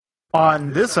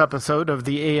On this episode of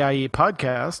the AIE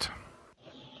podcast...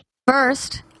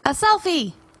 First, a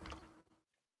selfie.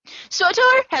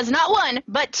 SWTOR has not one,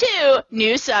 but two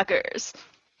new suckers.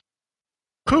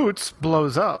 Poots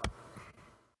blows up.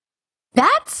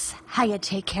 That's how you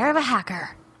take care of a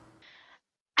hacker.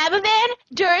 Abavan,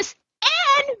 Duras,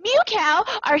 and Mew Cow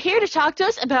are here to talk to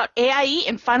us about AIE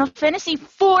and Final Fantasy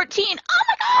XIV. Oh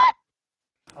my god!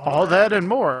 All that and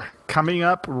more coming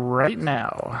up right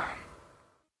now.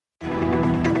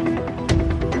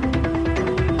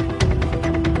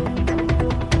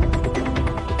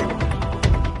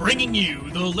 Bringing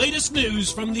you the latest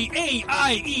news from the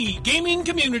AIE gaming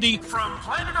community from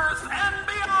planet Earth and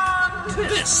beyond.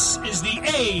 This is the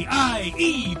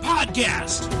AIE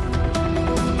Podcast.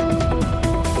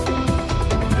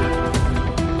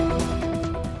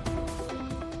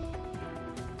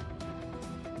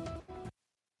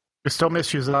 We still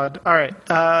miss you, Zod. All right,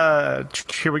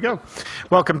 here we go.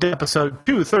 Welcome to episode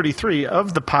 233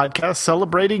 of the podcast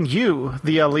celebrating you,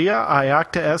 the Alia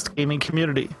Iacta Est gaming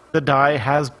community. The Die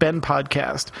Has Been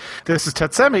podcast. This is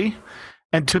Tetsemi,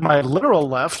 and to my literal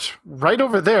left, right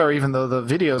over there, even though the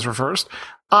video is reversed,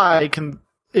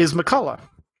 is McCullough.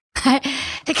 Hey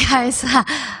guys,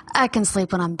 I can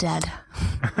sleep when I'm dead.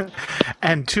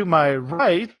 And to my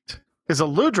right is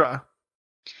Aludra.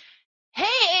 Hey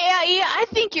AIE, I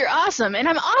think you're awesome, and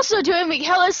I'm also doing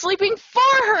Michaela's sleeping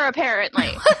for her, apparently.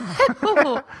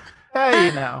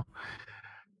 Hey, now.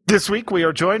 This week we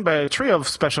are joined by a trio of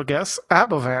special guests,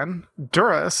 Abovan,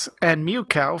 Duras, and Mew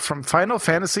Cow from Final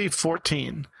Fantasy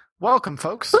XIV. Welcome,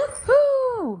 folks.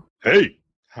 Woohoo! Hey,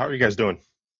 how are you guys doing?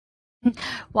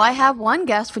 Why have one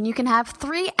guest when you can have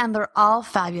three and they're all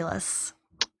fabulous?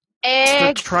 Exactly.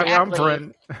 The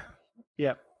triumvirate.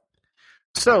 Yep.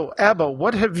 So, Abba,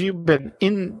 what have you been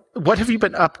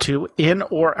up to in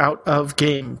or out of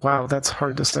game? Wow, that's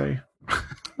hard to say.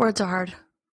 Words are hard.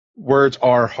 Words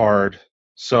are hard.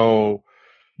 So,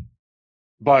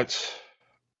 but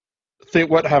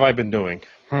what have I been doing?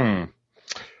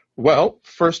 Well,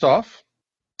 first off,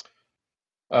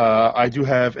 I do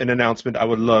have an announcement I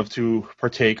would love to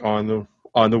partake on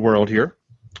the world here.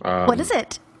 What is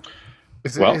it?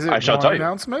 Is it I shall tell you.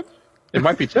 Announcement? It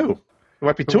might be two. It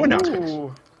might be two announcements.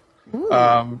 Ooh.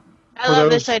 I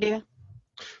love this idea.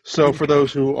 So, for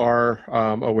those who are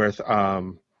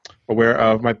aware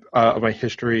of my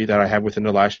history that I have within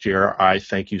the last year, I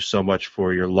thank you so much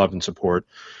for your love and support.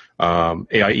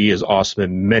 AIE is awesome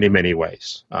in many, many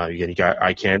ways.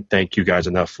 I can't thank you guys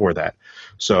enough for that.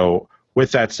 So,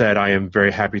 with that said, I am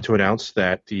very happy to announce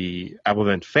that the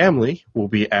Abovan family will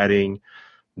be adding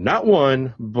not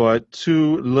one, but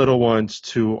two little ones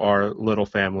to our little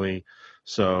family.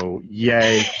 So,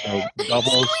 yay.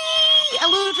 Doubles. Squee!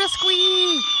 Aludra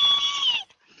squee!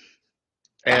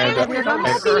 And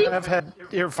I've had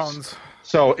earphones.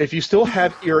 So, if you still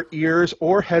have your ears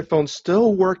or headphones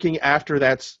still working after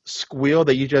that squeal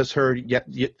that you just heard,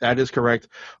 that is correct.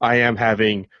 I am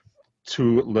having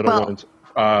two little ones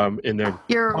in their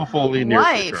hopefully near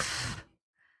future.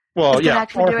 Well, is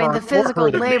actually doing the physical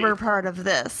labor part of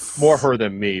this. More her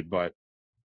than me, but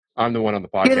I'm the one on the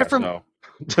podcast,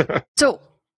 So,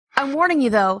 I'm warning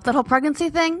you, though, that whole pregnancy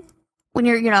thing, when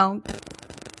you're,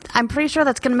 I'm pretty sure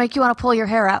that's going to make you want to pull your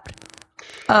hair out.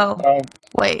 Oh,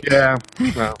 wait. Yeah,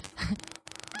 well.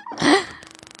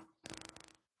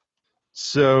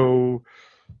 So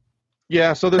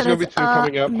there's going to be two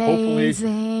coming up,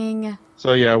 amazing. Hopefully.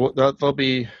 So, yeah, there'll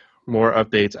be more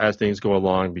updates as things go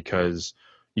along because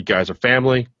you guys are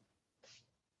family.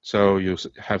 So you'll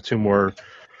have two more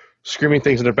screaming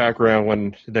things in the background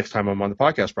when next time I'm on the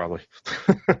podcast, probably.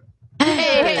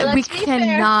 Hey, we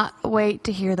cannot wait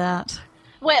to hear that.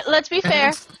 Wait, let's be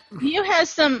fair. Mew has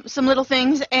some little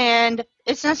things, and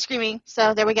it's not screaming,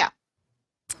 so there we go.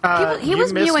 He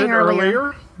was mewing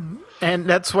earlier. And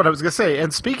that's what I was going to say.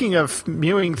 And speaking of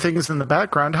mewing things in the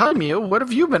background, hi, Mew. What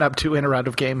have you been up to in or out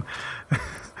of game?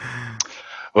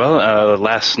 Well,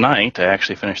 last night I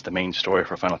actually finished the main story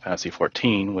for Final Fantasy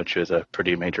XIV, which is a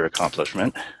pretty major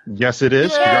accomplishment. Yes, it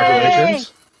is. Yay!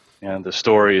 Congratulations. And the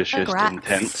story is just Congrats.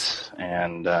 intense,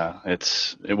 and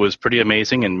it was pretty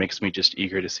amazing and makes me just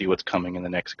eager to see what's coming in the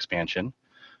next expansion.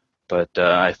 But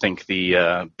I think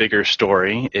the bigger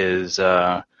story is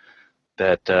that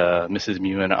Mrs.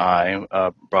 Mew and I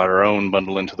brought our own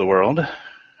bundle into the world,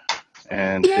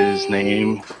 and his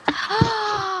name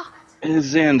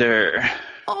is Xander.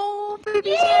 Oh,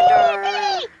 baby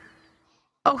Xander.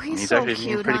 Oh, he's so actually cute,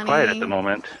 being pretty honey. quiet at the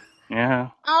moment. Yeah.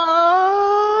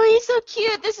 Oh, he's so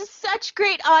cute. This is such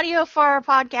great audio for our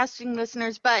podcasting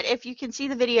listeners, but if you can see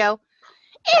the video,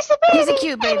 he's a baby. He's a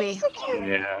cute baby. He's so cute.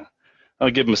 Yeah.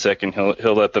 I'll give him a second.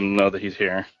 He'll let them know that he's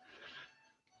here.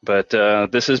 But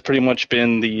this has pretty much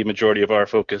been the majority of our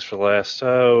focus for the last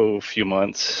few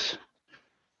months.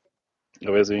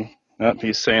 Oh, is he? Oh,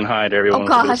 he's saying hi to everyone. Oh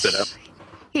gosh,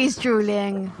 he's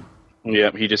drooling.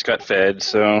 Yep, he just got fed,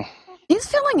 so... He's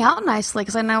filling out nicely,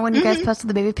 because I know when you guys posted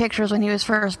the baby pictures when he was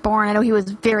first born, I know he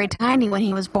was very tiny when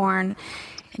he was born.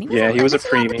 And he was a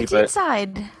preemie, but...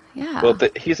 Side. Yeah. Well,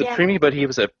 he's a preemie, but he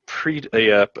was a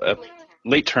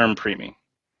late-term preemie.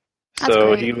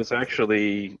 So he was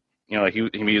actually,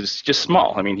 he was just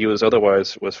small. I mean, he was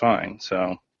otherwise was fine,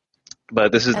 so...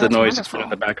 But this is the noise that's in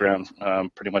the background,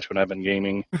 pretty much when I've been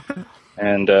gaming.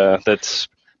 And that's...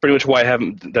 pretty much why I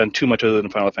haven't done too much other than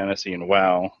Final Fantasy and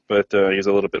WoW, but he's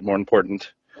a little bit more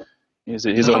important. He's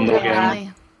his own little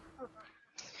game.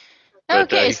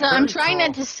 Okay, so I'm trying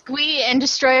not to squeak and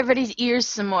destroy everybody's ears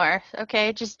some more.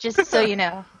 Okay, just so you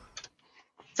know.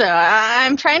 So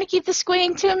I'm trying to keep the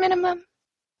squeaking to a minimum.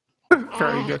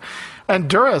 Very good. And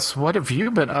Duras, what have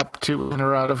you been up to in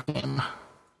or out of game?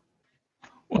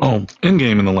 Well, in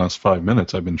game in the last 5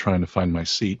 minutes, I've been trying to find my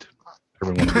seat.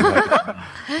 Everyone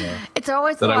it's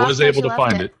always that I was able to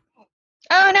find it.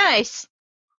 Oh, nice!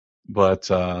 But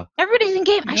everybody's in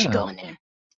game. I should go in there.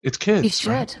 It's kids. You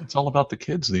should. Right? It's all about the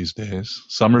kids these days.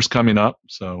 Summer's coming up,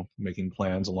 so making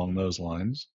plans along those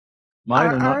lines. Mine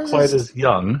are not quite as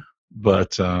young,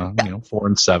 but 4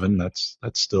 and 7. That's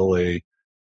still a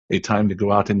time to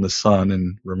go out in the sun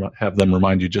and have them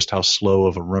remind you just how slow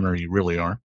of a runner you really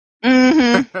are.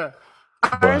 Mm-hmm.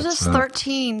 Ours is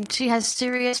 13. She has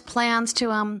serious plans to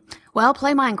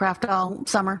play Minecraft all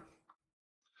summer.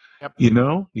 Yep.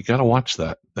 You got to watch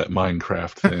that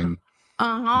Minecraft thing.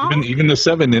 Uh-huh. Even the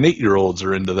 7 and 8-year-olds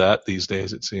are into that these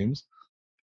days, it seems.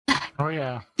 Oh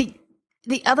yeah.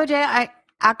 The other day I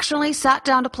actually sat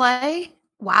down to play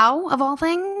WoW of all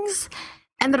things,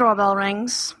 and the doorbell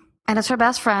rings, and it's her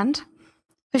best friend,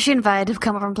 who she invited to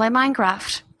come over and play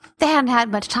Minecraft. They hadn't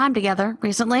had much time together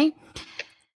recently.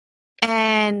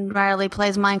 And Riley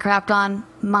plays Minecraft on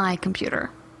my computer.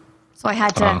 So I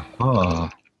had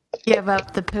to give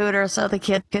up the pooter so the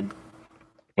kid could...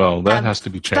 Well, that has to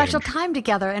be changed. Special time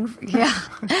together. And yeah.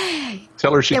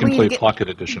 Tell her she can play Pocket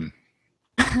Edition.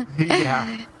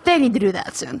 Yeah. They need to do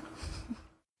that soon.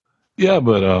 Yeah,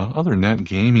 but other than that,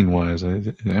 gaming-wise,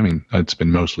 I mean, it's been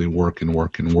mostly work and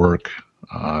work and work.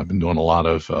 I've been doing a lot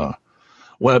of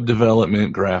web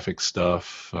development, graphic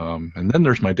stuff, and then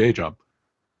there's my day job.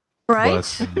 Right.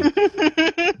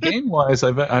 But game-wise,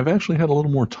 I've actually had a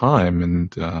little more time,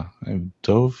 and I've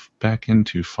dove back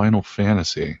into Final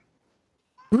Fantasy.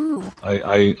 Ooh.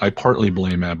 I partly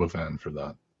blame Abovan for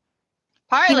that.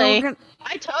 Partly?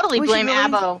 I totally blame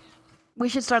Abo. We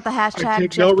should start the hashtag I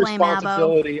take no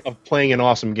responsibility of playing an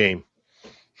awesome game.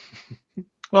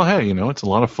 Well, hey, it's a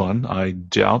lot of fun. I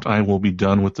doubt I will be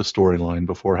done with the storyline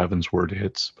before Heaven's Word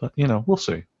hits, but, we'll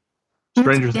see.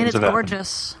 Stranger things have happened.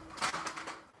 Gorgeous.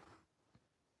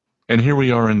 And here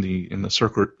we are in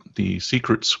the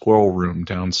secret squirrel room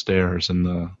downstairs in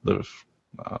the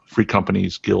Free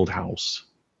Company's guild house.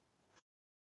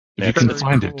 If you can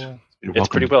find it, it's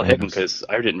pretty well hidden because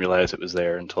I didn't realize it was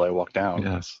there until I walked down.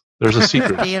 Yes, there's a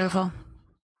secret. Beautiful.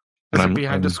 Is it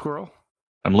behind a squirrel?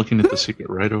 I'm looking at the secret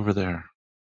right over there.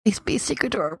 Please be a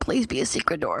secret door. Please be a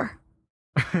secret door.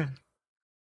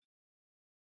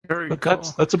 But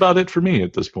that's about it for me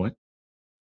at this point.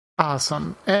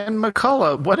 Awesome. And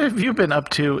McCullough, what have you been up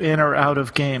to in or out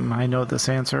of game? I know this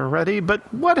answer already, but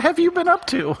what have you been up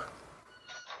to?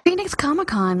 Phoenix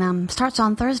Comic-Con starts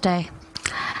on Thursday.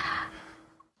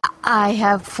 I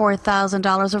have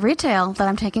 $4,000 of retail that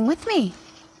I'm taking with me.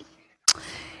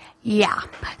 Yeah.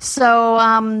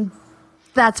 So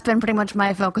that's been pretty much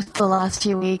my focus for the last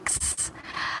few weeks.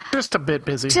 Just a bit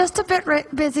busy.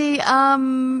 Busy.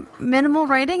 Minimal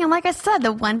rating. And like I said,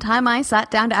 the one time I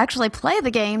sat down to actually play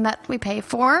the game that we pay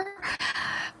for,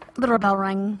 the doorbell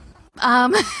rang.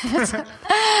 About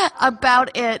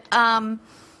it.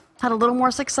 Had a little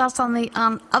more success on the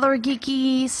other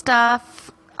geeky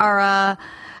stuff. Our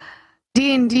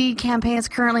D&D campaign is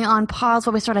currently on pause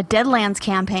while we start a Deadlands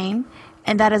campaign.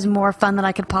 And that is more fun than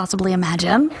I could possibly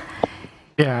imagine.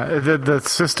 Yeah, the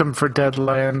system for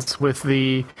Deadlands with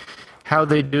how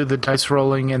they do the dice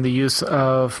rolling and the use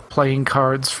of playing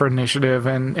cards for initiative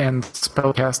and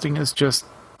spellcasting is just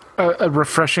a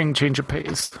refreshing change of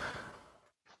pace.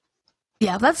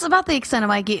 Yeah, that's about the extent of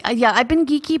my geek. Yeah, I've been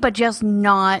geeky, but just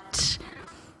not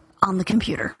on the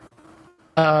computer.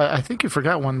 I think you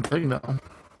forgot one thing, though.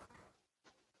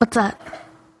 What's that?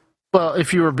 Well,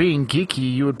 if you were being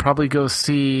geeky, you would probably go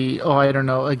see, a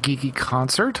geeky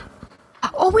concert.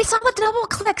 Oh, we saw the Double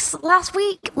Clicks last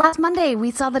Monday.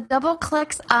 We saw the Double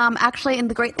Clicks. Actually, and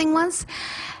the great thing was,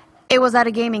 it was at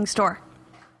a gaming store.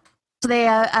 So they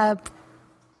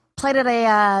played at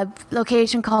a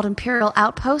location called Imperial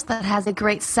Outpost that has a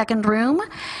great second room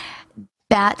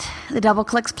that the Double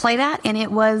Clicks played at, and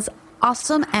it was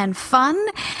awesome and fun.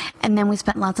 And then we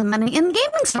spent lots of money in the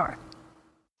gaming store.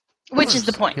 Which is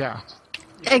the point. Yeah.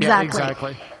 Exactly. Yeah,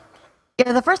 exactly.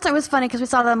 Yeah, the first time was funny because we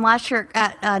saw them last year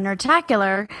at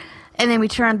Nerdtacular, and then we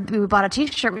bought a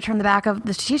T-shirt. We turned the back of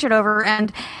the T-shirt over,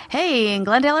 and hey, in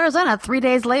Glendale, Arizona, 3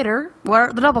 days later,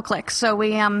 we're the Double Clicks. So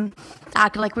we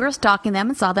acted like we were stalking them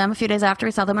and saw them a few days after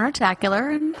we saw them in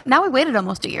Nerdtacular, and now we waited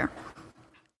almost a year.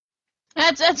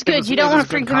 That's good. You don't want to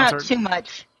freak them out too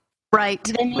much. Right.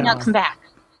 They may not come back.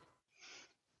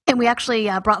 And we actually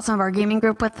brought some of our gaming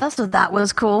group with us, so that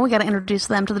was cool. We got to introduce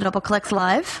them to the Double Clicks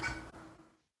live.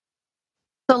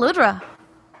 So, Ludra,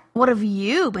 what have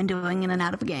you been doing in and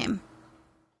out of the game?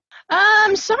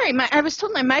 Sorry, I was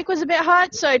told my mic was a bit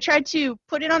hot, so I tried to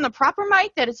put it on the proper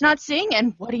mic that it's not seeing,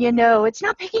 and what do you know? It's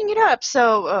not picking it up,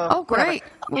 so... oh, great.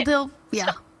 Okay.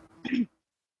 Yeah.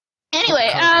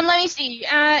 Anyway, let me see.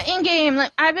 In-game,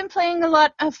 I've been playing a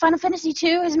lot of Final Fantasy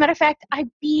II. As a matter of fact, I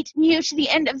beat Mew to the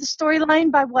end of the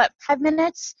storyline by, 5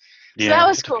 minutes? So that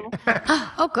was cool.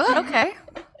 Oh, good. Okay.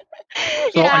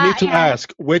 So I need to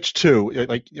ask, which 2?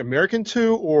 Like American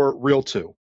 2 or real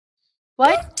 2?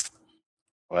 What?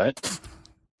 What?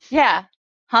 Yeah.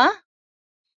 Huh?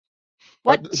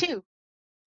 What 2?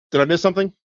 Did I miss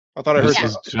something? I thought I heard This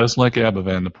is just like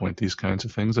Abavan to point these kinds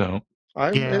of things out.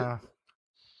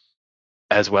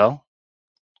 As well?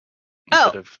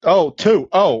 Oh. 2.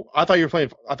 Oh, I thought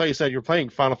you said you were playing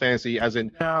Final Fantasy as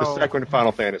in the second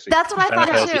Final Fantasy. That's what I thought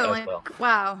Fantasy too. as well.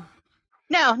 Wow.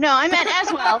 No, I meant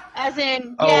as well. As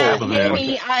in, hear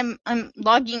me, I'm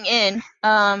logging in.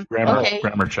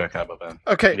 Grammar check, Abavan.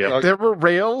 Okay, Yep. there were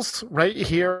rails right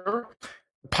here.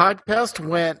 Podcast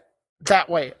went that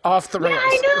way, off the rails. Yeah,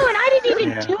 I know, and I didn't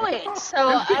even do it, so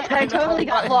I totally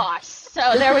got lost.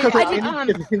 So there we go.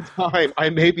 In time, I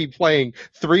may be playing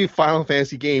 3 Final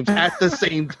Fantasy games at the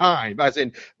same time. As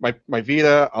in my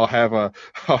Vita, I'll have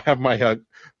my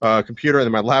computer and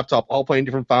then my laptop all playing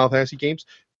different Final Fantasy games.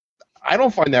 I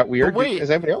don't find that weird. But wait, is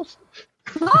anybody else?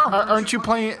 Aren't you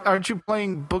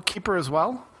playing Bookkeeper as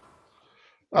well?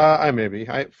 I may be.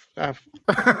 All right,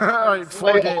 4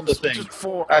 play games. all the things. Just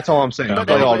 4. That's all I'm saying. Yeah, I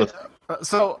play all the.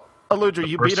 So, Aludra,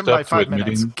 you first beat him by step to 5 admitting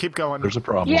minutes. Keep going. There's a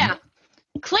problem. Yeah,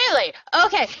 clearly.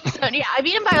 Okay, so yeah, I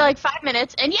beat him by 5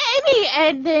 minutes, and yay me!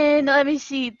 And then let me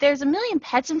see. There's a million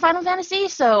pets in Final Fantasy,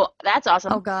 so that's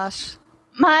awesome. Oh gosh.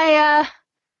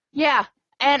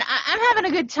 And I'm having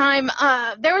a good time.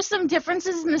 There were some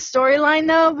differences in the storyline,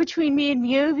 though, between me and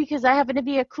Mew, because I happen to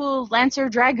be a cool Lancer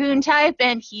Dragoon type,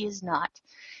 and he is not.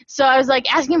 So I was,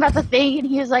 asking about the thing, and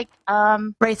he was like,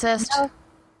 Racist. No.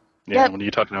 Yeah, Yep. what are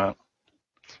you talking about?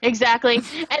 Exactly.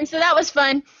 And so that was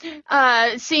fun,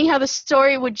 seeing how the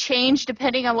story would change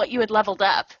depending on what you had leveled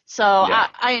up. So Yeah.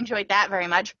 I enjoyed that very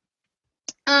much.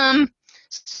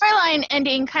 Storyline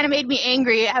ending kind of made me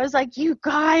angry. I was like, you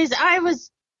guys,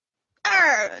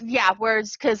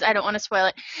 words, because I don't want to spoil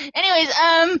it. Anyways,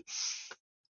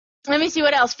 let me see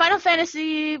what else. Final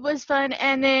Fantasy was fun,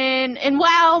 and then in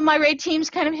WoW, my raid teams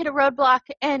kind of hit a roadblock,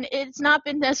 and it's not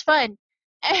been as fun.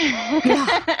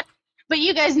 But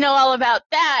you guys know all about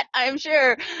that, I'm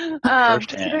sure.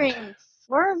 Considering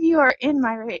 4 of you are in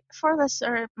my raid, 4 of us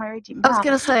are in my raid team. I was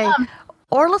going to say,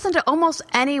 or listen to almost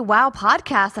any WoW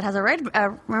podcast that has a raid,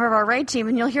 member of our raid team,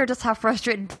 and you'll hear just how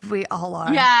frustrated we all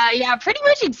are. Yeah, pretty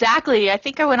much exactly. I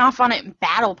think I went off on it in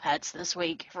Battle Pets this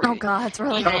week. Oh, God, it's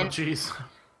really Oh, jeez.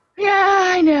 Yeah,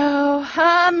 I know.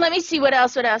 Let me see what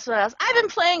else. I've been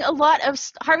playing a lot of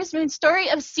Harvest Moon Story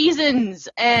of Seasons,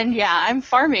 and yeah, I'm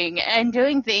farming and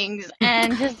doing things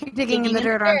and just digging in the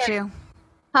dirt, aren't you?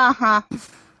 Uh-huh.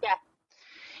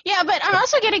 Yeah, but I'm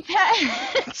also getting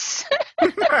pets.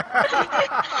 I'm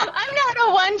not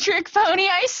a one-trick pony,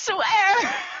 I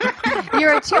swear.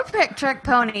 You're a 2-trick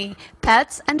pony.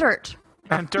 Pets and dirt.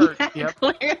 And dirt, yep.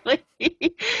 Clearly.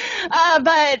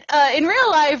 But in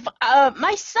real life,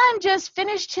 my son just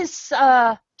finished his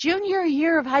junior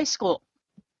year of high school.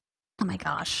 Oh, my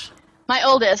gosh. My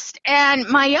oldest. And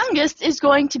my youngest is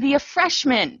going to be a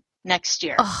freshman next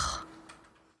year. Oh.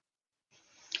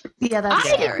 Yeah, that's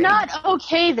I scary. did not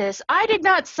okay this. I did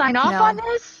not sign off on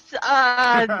this.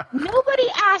 Nobody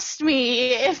asked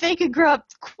me if they could grow up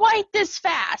quite this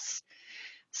fast.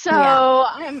 So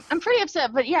I'm pretty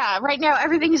upset. But yeah, right now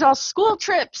everything is all school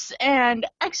trips and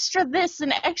extra this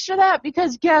and extra that,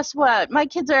 because guess what? My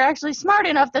kids are actually smart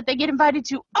enough that they get invited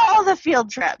to all the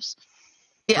field trips.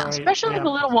 Yeah, Right, especially yeah. the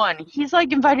little one. He's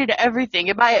invited to everything.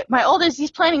 And my oldest,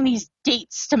 he's planning these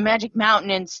dates to Magic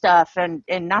Mountain and stuff, and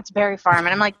Knott's Berry Farm. And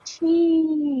I'm like,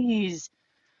 jeez,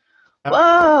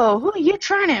 Whoa, who are you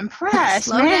trying to impress,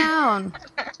 Slow man?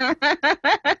 down.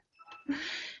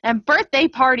 And birthday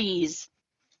parties.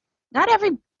 Not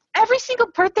every single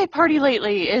birthday party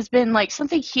lately has been like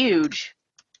something huge.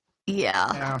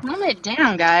 Yeah. Calm it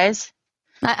down, guys.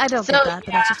 I don't get that,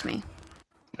 but that's just me.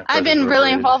 I've been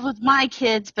really involved with my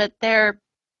kids, but they're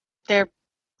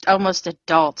almost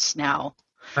adults now.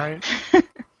 Right.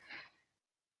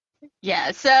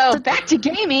 Yeah, so back to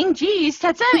gaming. Jeez,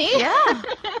 Tatsumi. Yeah.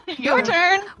 Your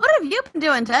turn. What have you been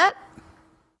doing, Tet?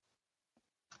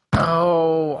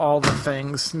 Oh, all the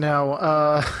things. No.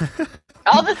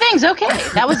 All the things. Okay,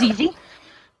 that was easy.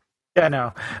 Yeah,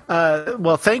 no.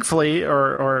 Well, thankfully,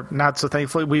 or not so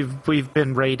thankfully, we've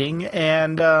been raiding,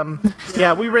 and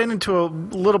yeah, we ran into a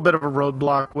little bit of a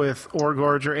roadblock with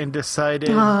Orgorger and decided,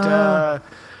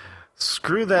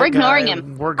 screw that. We're ignoring guy.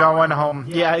 him. We're going home.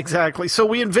 Yeah, exactly. So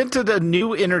we invented a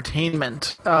new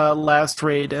entertainment last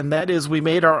raid, and that is we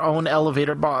made our own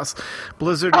elevator boss.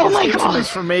 Blizzard is infamous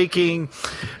for making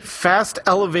fast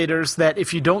elevators that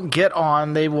if you don't get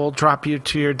on, they will drop you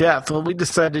to your death. Well, we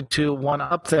decided to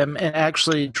one-up them and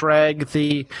actually drag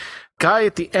the guy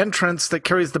at the entrance that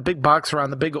carries the big box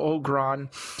around, the big Ogron,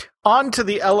 onto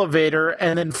the elevator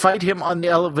and then fight him on the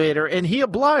elevator. And he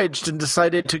obliged and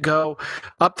decided to go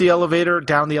up the elevator,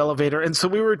 down the elevator. And so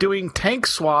we were doing tank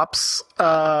swaps,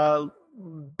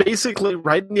 basically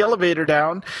riding the elevator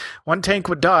down. One tank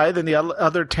would die, then the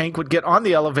other tank would get on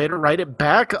the elevator, ride it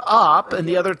back up, and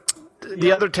the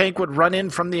other tank would run in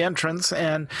from the entrance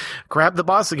and grab the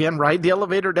boss again, ride the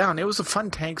elevator down. It was a fun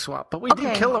tank swap, but we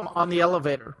did kill him on the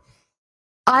elevator.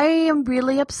 I am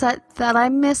really upset that I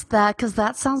missed that because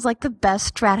that sounds like the best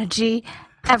strategy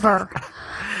ever.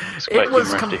 It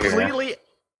was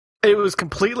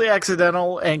completely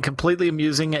accidental and completely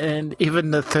amusing, and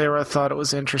even Nathera thought it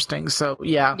was interesting. So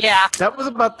yeah, that was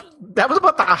about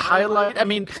the highlight. I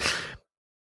mean,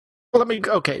 we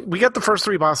got the first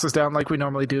 3 bosses down like we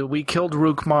normally do. We killed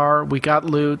Rukmar, we got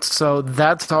loot, so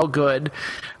that's all good.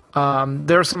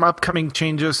 There are some upcoming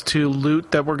changes to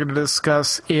loot that we're going to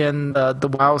discuss in the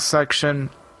WoW section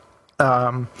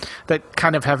that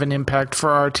kind of have an impact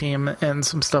for our team and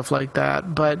some stuff like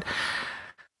that. But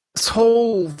this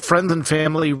whole friends and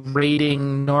family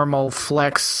raiding normal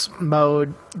flex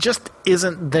mode just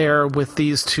isn't there with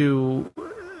these 2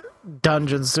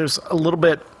 dungeons. There's a little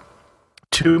bit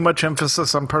too much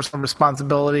emphasis on personal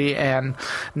responsibility and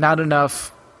not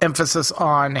enough emphasis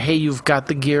on, hey, you've got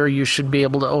the gear, you should be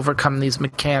able to overcome these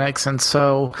mechanics. And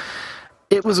so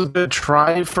it was a good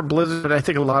try for Blizzard, but I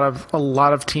think a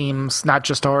lot of teams, not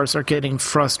just ours, are getting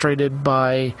frustrated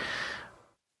by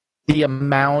the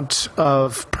amount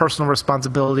of personal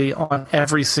responsibility on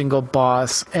every single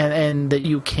boss, and that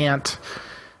you can't,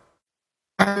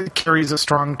 carries a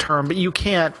strong term, but you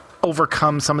can't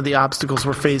overcome some of the obstacles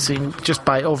we're facing just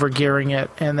by overgearing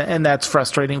it, and that's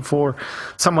frustrating for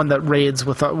someone that raids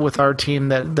with our team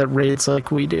that raids like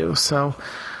we do. So,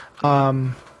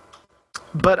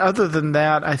 but other than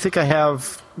that, I think I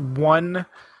have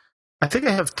a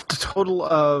total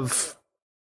of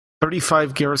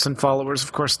 35 Garrison followers.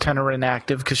 Of course, 10 are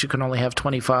inactive because you can only have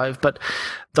 25. But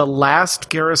the last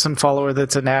Garrison follower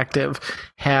that's inactive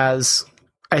has,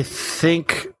 I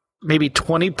think, maybe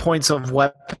 20 points of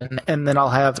weapon, and then I'll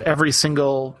have every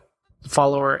single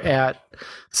follower at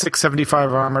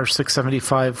 675 armor,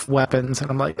 675 weapons, and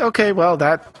I'm like, okay, well,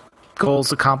 that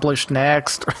goal's accomplished.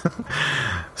 Next.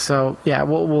 So yeah,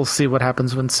 we'll see what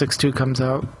happens when 6.2 comes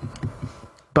out,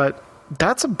 but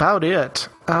that's about it.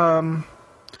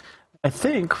 I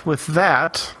think with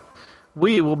that,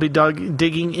 we will be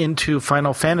digging into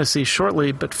Final Fantasy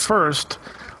shortly, but first,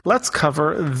 let's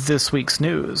cover this week's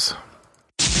news.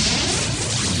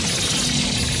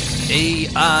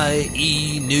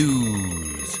 AIE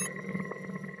News.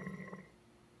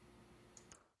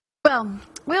 Well,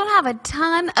 we don't have a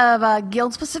ton of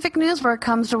guild-specific news where it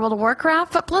comes to World of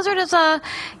Warcraft, but Blizzard has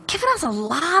given us a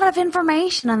lot of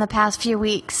information in the past few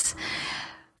weeks.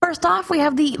 First off, we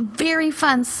have the very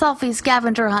fun selfie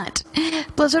scavenger hunt.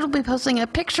 Blizzard will be posting a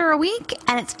picture a week,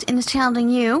 and it's challenging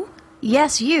you,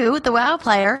 yes you, the WoW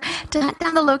player, to hunt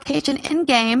down the location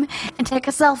in-game and take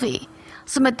a selfie.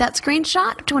 Submit that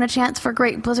screenshot to win a chance for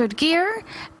great Blizzard gear,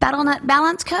 BattleNet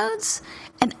balance codes,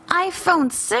 an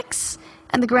iPhone 6,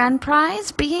 and the grand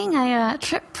prize being a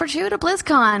trip for 2 to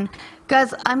BlizzCon.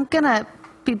 Guys, I'm going to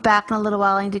be back in a little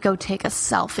while. I need to go take a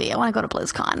selfie. I want to go to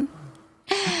BlizzCon.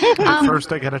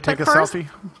 First, I got to take a selfie.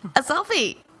 A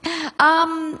selfie.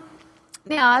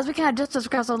 Yeah, as we kind of just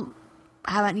discussed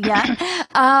haven't yet.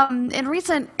 In a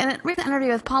recent interview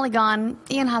with Polygon,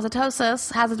 Ian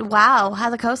Hazakosis, wow,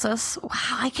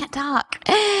 I can't talk,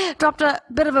 dropped a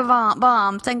bit of a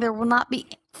bomb saying there will not be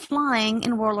flying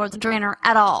in Warlords of Draenor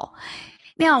at all.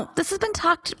 Now, this has been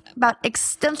talked about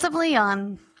extensively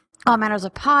on all manners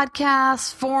of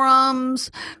podcasts,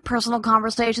 forums, personal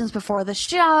conversations before the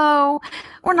show.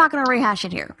 We're not going to rehash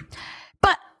it here.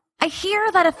 But I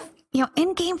hear that if,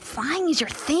 in-game flying is your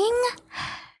thing,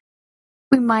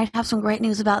 we might have some great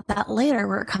news about that later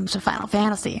where it comes to Final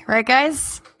Fantasy. Right,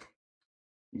 guys?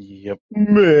 Yep.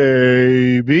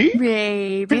 Maybe.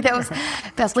 That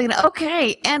was Lena.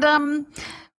 Okay, and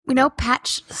we know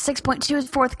patch 6.2 is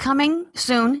forthcoming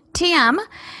soon, TM,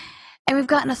 and we've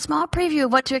gotten a small preview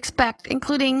of what to expect,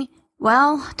 including,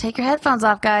 well, take your headphones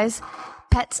off, guys,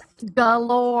 pets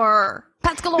galore.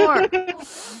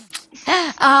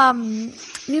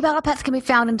 New battle pets can be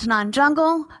found in Tanan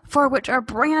Jungle, 4 which are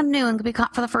brand new and can be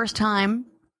caught for the first time.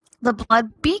 The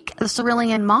Bloodbeak, the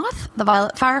Cerulean Moth, the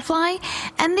Violet Firefly,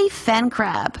 and the Fen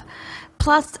Crab.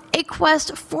 Plus a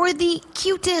quest for the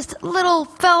cutest little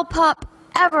fell pup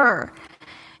ever.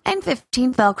 And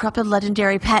 15 fell-corrupted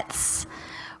legendary pets.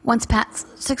 Once patch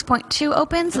 6.2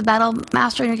 opens, the Battle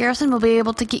Master in your garrison will be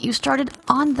able to get you started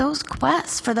on those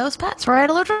quests for those pets, right,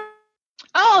 Eludra?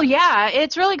 Oh, yeah,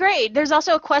 it's really great. There's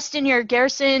also a quest in your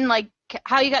garrison, like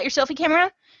how you got your selfie camera.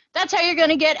 That's how you're going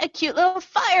to get a cute little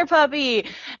fire puppy.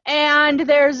 And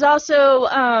there's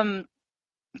also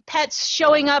pets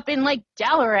showing up in, like,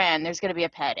 Dalaran. There's going to be a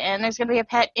pet. And there's going to be a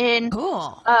pet in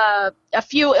a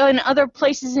few in other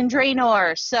places in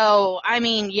Draenor. So, I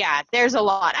mean, yeah, there's a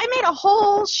lot. I made a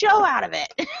whole show out of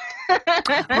it.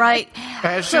 Right.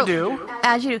 As you do.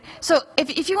 So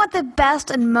if you want the best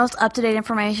and most up-to-date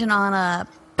information on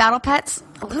battle pets,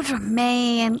 Eludra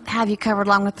may have you covered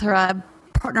along with her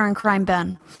partner in crime,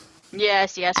 Ben.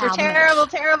 Yes. We're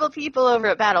terrible people over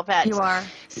at Battle Pets. You are.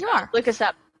 Look us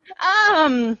up.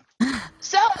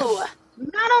 So,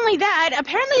 not only that,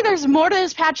 apparently there's more to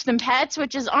this patch than pets,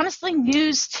 which is honestly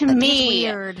news to me.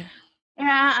 That's weird.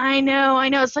 Yeah, I know.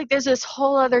 It's like there's this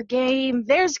whole other game.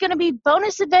 There's going to be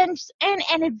bonus events and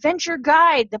an adventure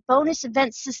guide. The bonus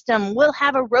event system will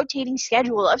have a rotating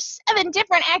schedule of 7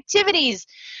 different activities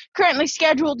currently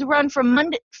scheduled to run from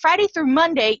Friday through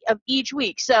Monday of each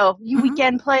week. So, you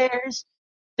weekend players,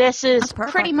 this is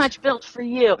pretty much built for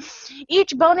you.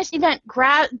 Each bonus event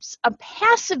grabs a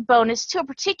passive bonus to a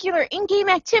particular in-game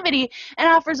activity and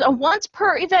offers a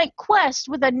once-per-event quest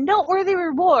with a noteworthy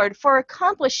reward for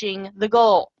accomplishing the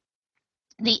goal.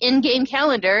 The in-game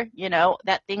calendar,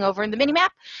 that thing over in the minimap,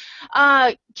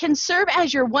 can serve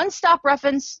as your one-stop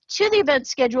reference to the event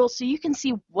schedule so you can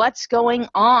see what's going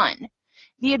on.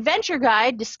 The adventure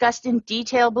guide, discussed in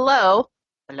detail below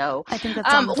I think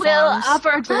that's will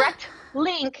offer a direct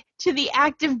link to the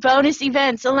active bonus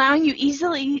events, allowing you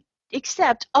easily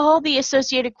accept all the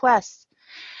associated quests.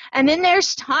 And then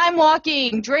there's time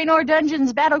walking. Draenor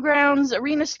Dungeons, Battlegrounds,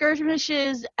 Arena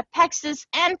Skirmishes, Apexis,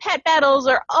 and Pet Battles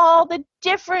are all the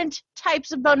different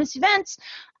types of bonus events.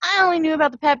 I only knew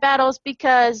about the pet battles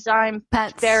because I'm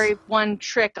very one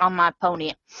trick on my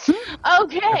pony.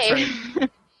 Okay.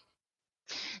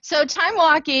 So time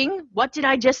walking, what did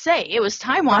I just say? It was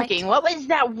time walking. Right. What was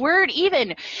that word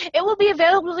even? It will be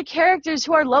available to characters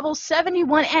who are level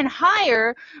 71 and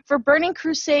higher for Burning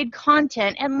Crusade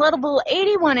content and level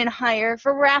 81 and higher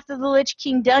for Wrath of the Lich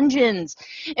King dungeons.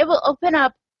 It will open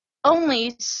up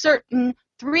only certain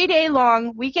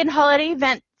 3-day-long weekend holiday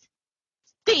event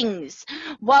things.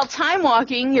 While time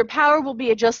walking, your power will be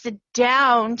adjusted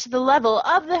down to the level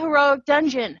of the heroic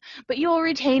dungeon, but you will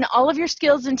retain all of your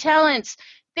skills and talents.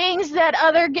 Things that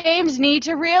other games need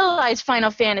to realize,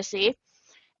 Final Fantasy,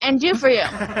 and do for you.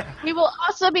 We will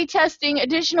also be testing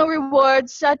additional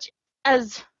rewards such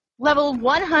as level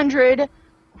 100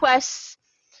 quests.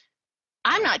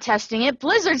 I'm not testing it.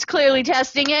 Blizzard's clearly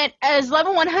testing it as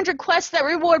level 100 quests that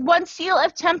reward 1 seal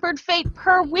of Tempered Fate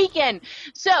per weekend.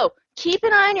 So keep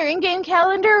an eye on your in-game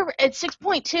calendar at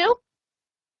 6.2.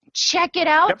 Check it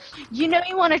out. Yep.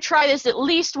 You want to try this at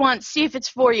least once. See if it's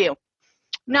for you.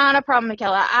 Not a problem,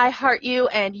 Michaela. I heart you,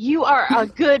 and you are a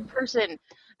good person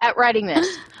at writing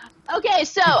this. Okay,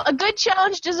 so a good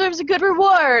challenge deserves a good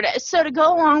reward. So to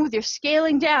go along with your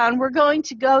scaling down, we're going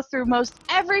to go through most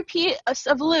every piece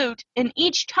of loot in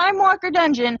each Time Walker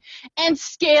dungeon and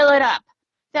scale it up.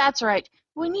 That's right.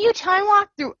 When you time walk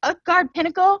through Utgard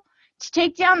Pinnacle to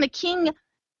take down the King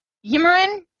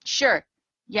Yimmerin, sure,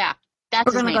 yeah,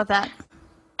 that's his name. We're going to go with that.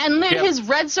 And loot his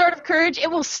Red Sword of Courage, it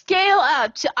will scale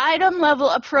up to item level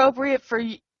appropriate for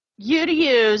you to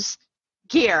use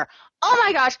gear. Oh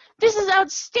my gosh, this is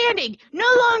outstanding! No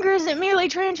longer is it merely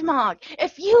transmog.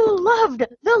 If you loved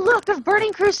the look of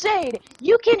Burning Crusade,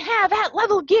 you can have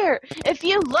at-level gear. If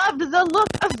you loved the look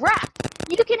of Wrath,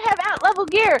 you can have at-level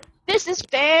gear. This is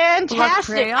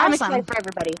fantastic. Awesome. I'm excited for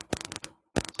everybody.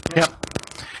 Yep.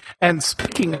 And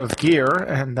speaking of gear,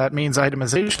 and that means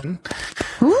itemization.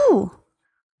 Ooh.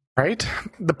 Right?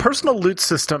 The personal loot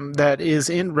system that is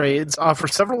in raids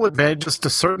offers several advantages to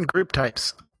certain group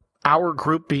types. Our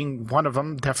group being one of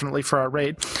them, definitely for our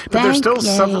raid. But there's still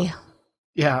several.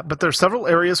 Yeah, but there's several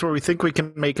areas where we think we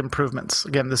can make improvements.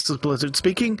 Again, this is Blizzard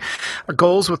speaking. Our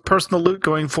goals with personal loot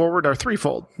going forward are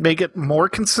threefold. Make it more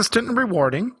consistent and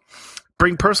rewarding.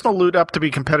 Bring personal loot up to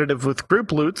be competitive with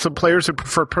group loot, so players who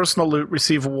prefer personal loot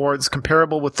receive awards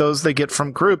comparable with those they get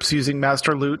from groups using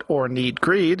master loot or need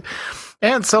greed.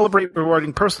 And celebrate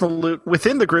rewarding personal loot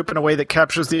within the group in a way that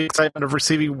captures the excitement of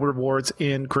receiving rewards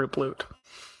in group loot.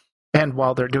 And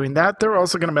while they're doing that, they're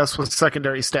also going to mess with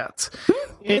secondary stats.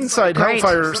 Inside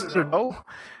Hellfire Citadel,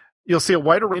 you'll see a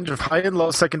wider range of high and low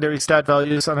secondary stat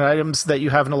values on items that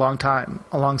you have in a long time,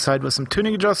 alongside with some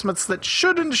tuning adjustments that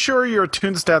should ensure your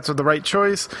tune stats are the right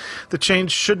choice. The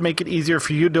change should make it easier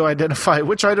for you to identify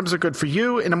which items are good for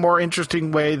you in a more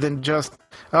interesting way than just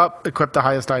equip the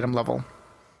highest item level.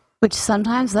 Which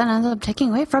sometimes then ends up taking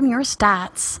away from your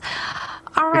stats.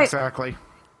 All right. Exactly.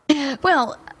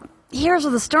 Well, here's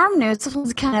the Storm news. This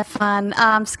was kind of fun.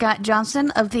 Scott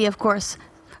Johnson of the, of course,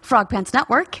 Frog Pants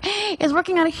Network is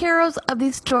working on a Heroes of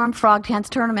the Storm Frog Pants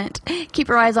tournament. Keep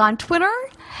your eyes on Twitter,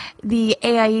 the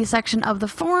AIE section of the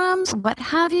forums, what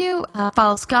have you.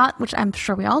 Follow Scott, which I'm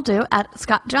sure we all do, at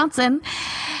Scott Johnson,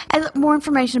 as more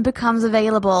information becomes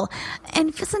available. And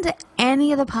if you listen to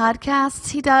any of the podcasts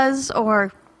he does,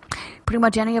 or pretty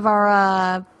much any of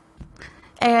our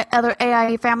other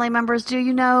AIE family members do,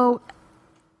 you know,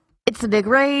 it's a big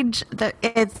rage.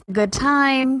 It's a good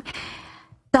time.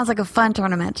 Sounds like a fun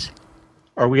tournament.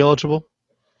 Are we eligible?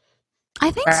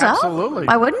 I think so. Absolutely.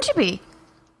 Why wouldn't you be?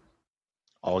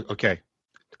 Oh, okay.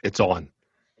 It's on.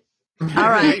 All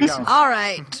right. All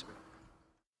right.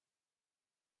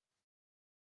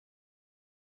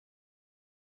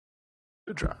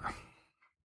 Good try.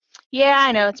 Yeah,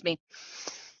 I know, it's me.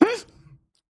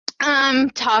 I'm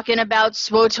talking about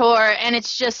SWTOR, and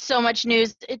it's just so much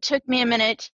news. It took me a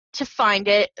minute to find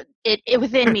it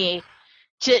within me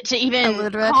to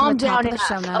even calm down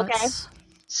enough. Okay,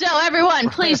 so everyone,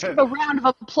 please give a round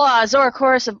of applause or a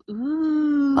chorus of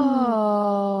ooh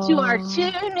to our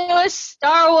two newest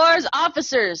Star Wars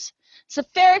officers,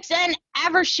 Sepharix and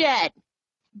Avershed.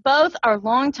 Both are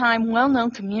longtime,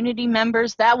 well-known community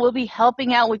members that will be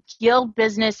helping out with guild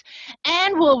business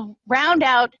and will round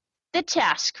out the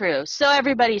task crew. So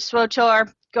everybody,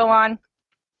 SWTOR, go on.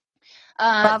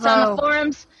 It's on the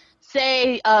forums.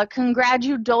 Say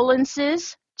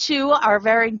congratulations to our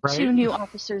two new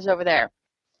officers over there.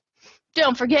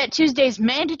 Don't forget, Tuesday's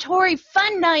mandatory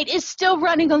fun night is still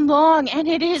running along, and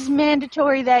it is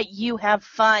mandatory that you have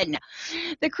fun.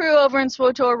 The crew over in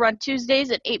SWTOR run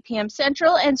Tuesdays at 8 p.m.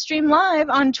 Central and stream live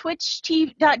on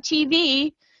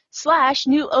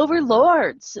twitch.tv/New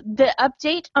Overlords. The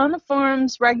update on the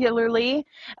forums regularly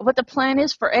what the plan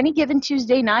is for any given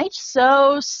Tuesday night,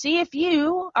 so see if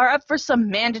you are up for some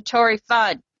mandatory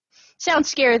fun.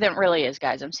 Sounds scarier than it really is,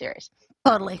 guys. I'm serious.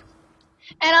 Totally.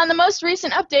 And on the most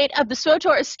recent update of the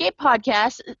SWTOR Escape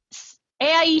podcast,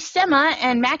 AIE Sema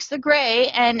and Max the Gray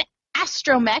and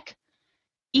Astromech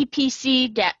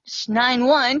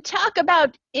EPC-91 talk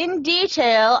about in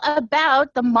detail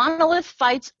about the monolith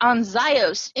fights on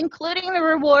Zyos, including the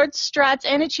rewards, strats,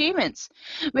 and achievements.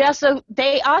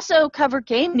 They also cover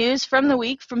game news from the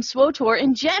week from SWTOR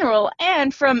in general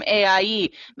and from AIE.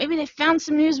 Maybe they found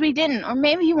some news we didn't, or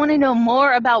maybe you want to know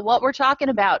more about what we're talking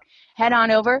about. Head on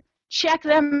over, check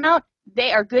them out.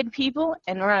 They are good people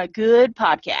and run a good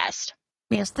podcast.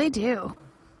 Yes, they do.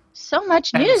 So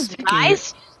much news,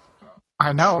 guys.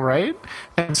 I know, right?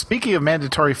 And speaking of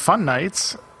mandatory fun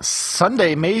nights,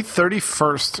 Sunday, May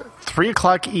 31st, 3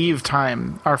 o'clock Eve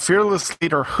time, our fearless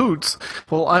leader, Hoots,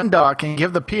 will undock and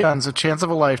give the peons a chance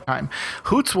of a lifetime.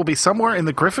 Hoots will be somewhere in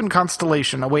the Griffin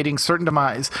constellation awaiting certain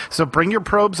demise, so bring your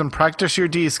probes and practice your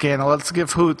D-scan, and let's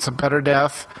give Hoots a better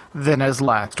death than his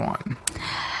last one.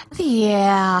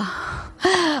 Yeah.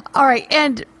 All right,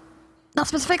 and not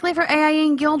specifically for AIE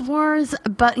and Guild Wars,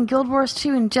 but in Guild Wars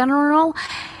 2 in general,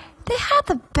 they had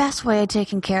the best way of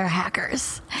taking care of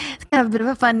hackers. It's kind of a bit of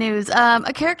a fun news.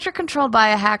 A character controlled by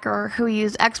a hacker who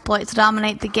used exploits to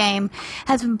dominate the game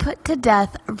has been put to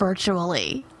death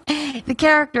virtually. The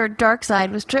character,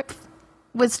 Darkseid, was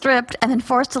stripped and then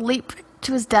forced to leap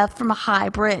to his death from a high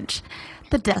bridge.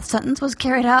 The death sentence was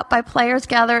carried out by players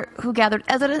who gathered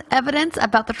evidence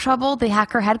about the trouble the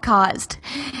hacker had caused.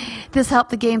 This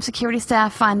helped the game security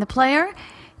staff find the player,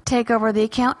 take over the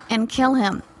account, and kill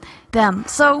them.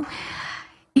 So,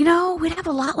 we'd have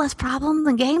a lot less problems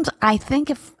in games, I think,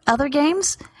 if other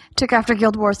games took after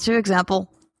Guild Wars 2 example.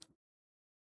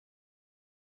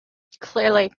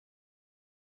 Clearly.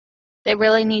 They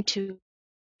really need to.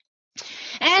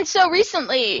 And so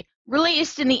recently,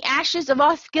 released in the Ashes of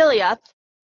Osgiliath,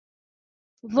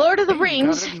 Lord of the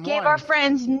Rings gave our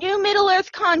friends new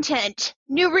Middle-earth content,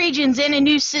 new regions, and a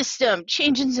new system.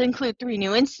 Changes include 3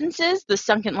 new instances, the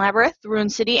Sunken Labyrinth, the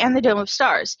Ruined City, and the Dome of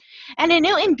Stars. And a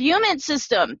new imbuement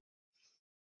system,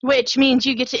 which means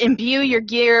you get to imbue your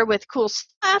gear with cool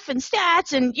stuff and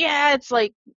stats, and yeah, it's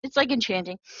like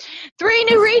enchanting. 3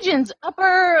 new regions,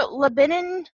 Upper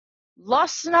Lebanon,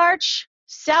 Losnarch,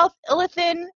 South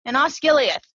Illithin, and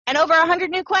Osgiliath, and over 100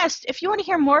 new quests. If you want to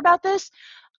hear more about this,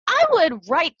 I would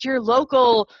write your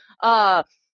local,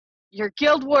 your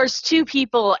Guild Wars 2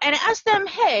 people and ask them,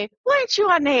 hey, why aren't you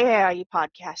on the AIE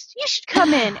podcast? You should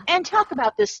come in and talk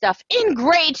about this stuff in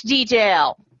great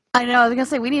detail. I know, I was going to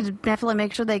say, we need to definitely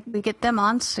make sure we get them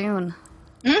on soon.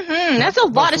 Mm-hmm, that's a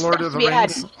lot of stuff to be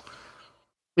added.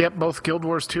 Yep, both Guild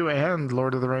Wars 2 and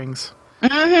Lord of the Rings.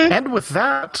 Mm-hmm. And with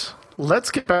that, let's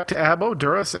get back to Abo,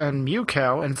 Duras, and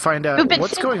Mewcow and find out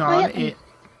what's going on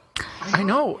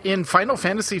in Final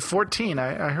Fantasy XIV.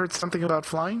 I heard something about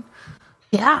flying.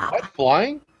 Yeah. What?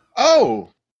 Flying? Oh,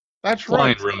 that's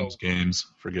Flying right. rooms games.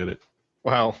 Forget it.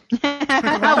 Wow.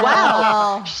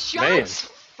 Wow. Shots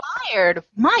fired.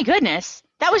 My goodness.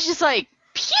 That was just like,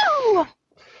 pew!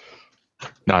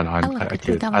 No, I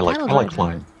kid. I like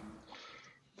flying.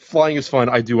 Flying is fun.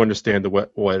 I do understand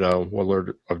what Lord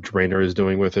of Draenor is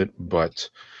doing with it, but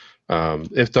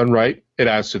if done right, it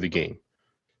adds to the game.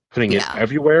 Putting it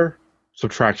everywhere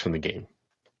subtracts from the game.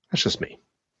 That's just me.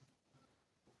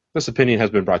 This opinion has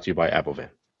been brought to you by Abovan.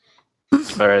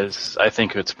 Whereas I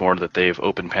think it's more that they've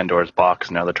opened Pandora's box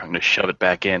and now they're trying to shove it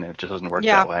back in, and it just doesn't work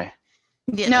that way.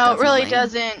 Yeah, no, it really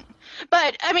doesn't.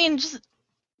 But, I mean, just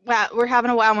wow, we're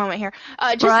having a wow moment here.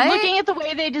 Looking at the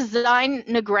way they designed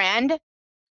Nagrand,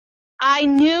 I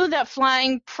knew that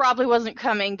flying probably wasn't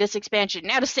coming this expansion.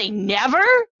 Now to say never,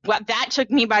 that took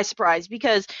me by surprise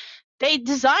because they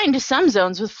designed some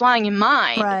zones with flying in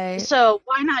mind. Right. So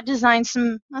why not design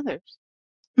some others?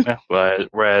 Yeah,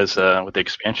 whereas with the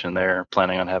expansion, they're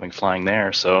planning on having flying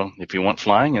there. So if you want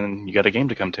flying, and you got a game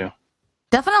to come to.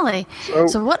 Definitely.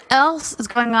 So what else is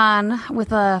going on with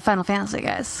Final Fantasy,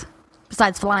 guys,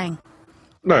 besides flying?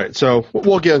 All right, so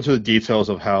we'll get into the details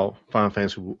of how Final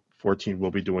Fantasy XIV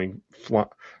will be doing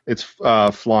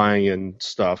flying and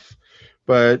stuff.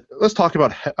 But let's talk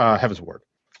about Heaven's Ward.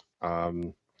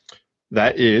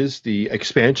 That is the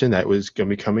expansion that was going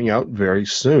to be coming out very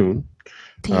soon.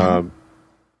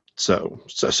 So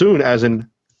soon, as in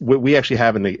we actually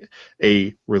have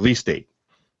a release date.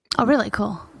 Oh, really?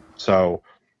 Cool. So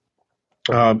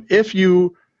if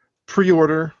you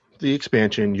pre-order the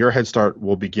expansion, your head start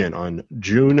will begin on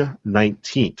June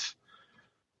 19th.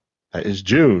 That is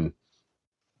June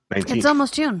 19th. It's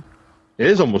almost June. It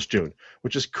is almost June,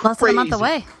 which is crazy. Less than a month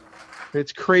away.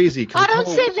 It's crazy. Oh, don't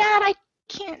say that. I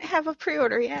can't have a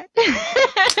pre-order yet.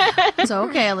 It's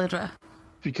okay, Aludra.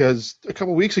 Because a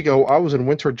couple weeks ago, I was in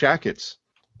winter jackets,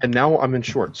 and now I'm in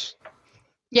shorts.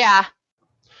 Yeah.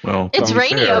 Well, it's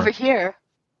rainy over here.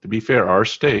 To be fair, our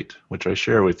state, which I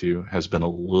share with you, has been a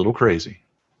little crazy.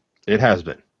 It has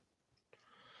been.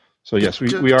 So yes,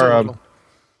 we are.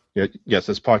 Yes,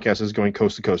 this podcast is going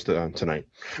coast to coast tonight.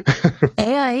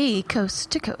 AIE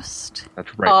coast to coast.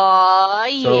 That's right. Oh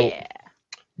yeah. So,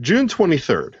 June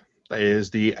 23rd is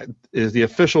the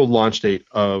official launch date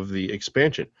of the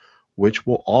expansion, which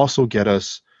will also get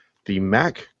us the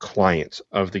Mac client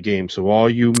of the game. So all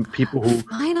you people who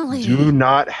do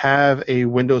not have a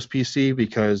Windows PC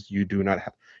because you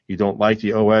don't like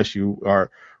the OS,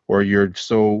 or you're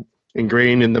so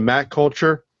ingrained in the Mac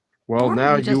culture, well,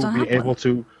 now you'll be able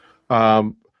to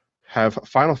have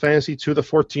Final Fantasy to the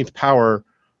 14th power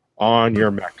on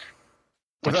your Mac.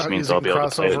 Which means I'll be able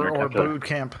to play it in your boot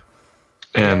camp.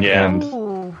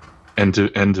 And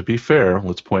to be fair,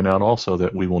 let's point out also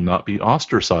that we will not be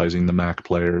ostracizing the Mac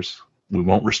players. We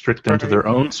won't restrict them to their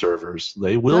own servers.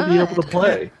 They will be able to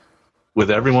play with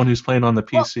everyone who's playing on the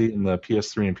PC and the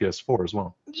PS3 and PS4 as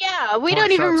well. Yeah, we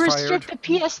don't even restrict the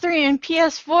PS3 and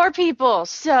PS4 people,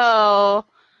 so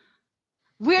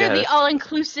we're the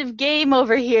all-inclusive game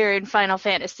over here in Final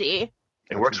Fantasy.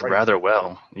 It works rather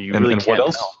well. You and really and can't what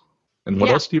else? tell. And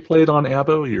what else do you play on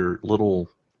Abo? Your little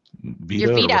Vita.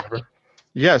 Your Vita. Or whatever?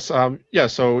 Yes.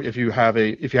 So if you have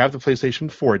the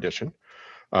PlayStation 4 edition,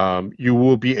 you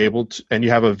will be able to, and you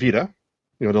have a Vita,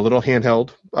 the little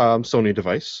handheld Sony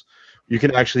device. You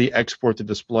can actually export the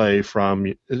display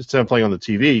from, instead of playing on the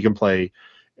TV, you can play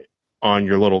on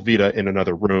your little Vita in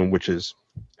another room, which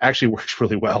actually works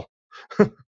really well.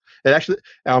 It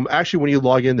actually, when you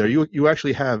log in there, you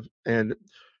actually have, and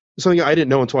something I didn't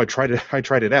know until I tried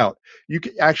it out. You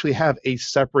can actually have a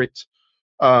separate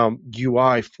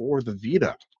UI for the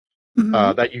Vita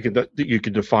that you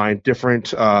can define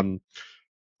different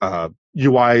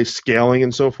UI scaling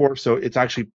and so forth. So it's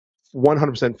actually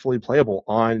 100% fully playable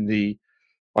on the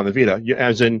Vita.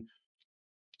 As in,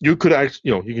 you could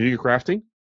actually, you can do your crafting,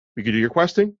 you can do your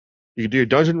questing, you can do your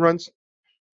dungeon runs.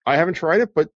 I haven't tried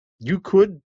it, but you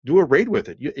could do a raid with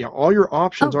it. All your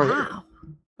options are there.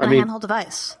 A handheld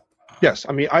device. Yes,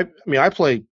 I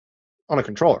play on a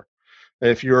controller.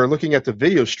 If you're looking at the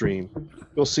video stream,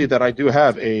 you'll see that I do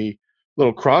have a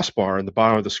little crossbar in the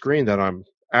bottom of the screen that I'm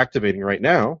activating right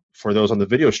now for those on the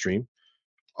video stream.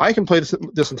 I can play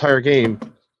this entire game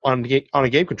on a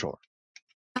game controller.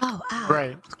 Oh, wow.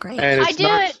 Right. Great. And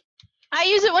I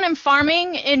use it when I'm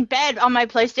farming in bed on my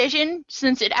PlayStation,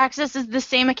 since it accesses the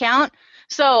same account.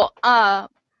 So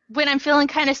when I'm feeling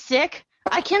kind of sick,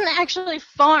 I can actually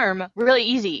farm really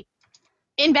easy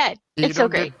in bed. It's so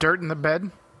great. You don't get dirt in the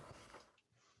bed?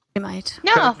 You might.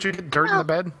 No. Don't you get dirt in the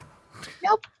bed?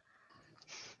 Nope.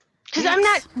 Because I'm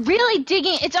not really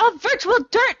digging. It's all virtual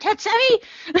dirt, Tetsemi.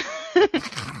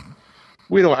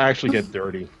 We don't actually get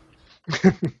dirty.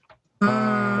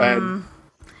 And,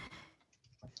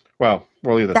 well,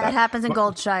 we'll leave it at that. That happens in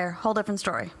Goldshire. Whole different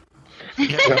story.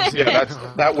 Yeah,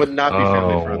 that would not be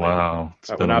family friendly. Oh, wow.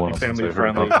 That would not be family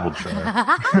friendly.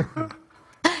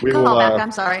 We Call will. back.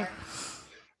 I'm sorry.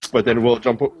 But then we'll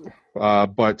jump.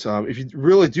 But if you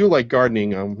really do like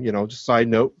gardening, just side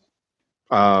note,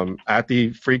 at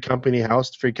the Free Company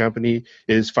house, the Free Company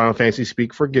is Final Fantasy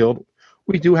speak for Guild.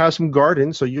 We do have some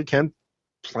gardens, so you can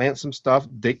plant some stuff,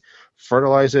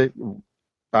 fertilize it,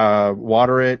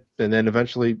 water it, and then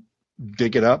eventually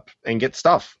dig it up and get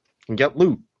stuff and get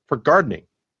loot for gardening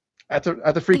at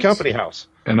the Free Company house.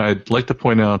 And I'd like to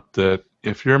point out that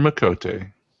if you're a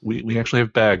Makote, we actually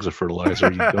have bags of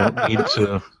fertilizer. You don't need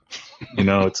to,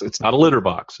 it's not a litter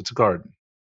box. It's a garden.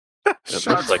 It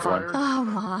looks like one. Oh,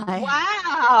 my.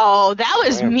 Wow, that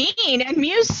was mean. And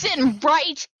Mew's sitting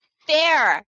right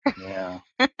there. Yeah.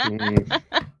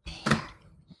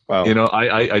 Wow.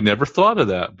 I never thought of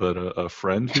that, but a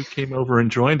friend who came over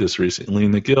and joined us recently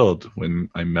in the guild, when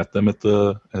I met them at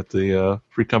the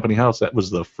Free Company house, that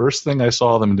was the first thing I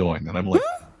saw them doing, and I'm like,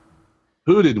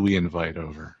 who did we invite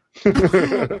over? And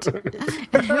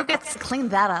who gets to clean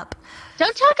that up?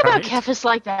 Don't talk about Kefis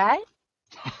like that.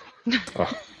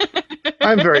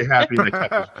 I'm very happy that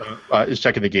Kefis is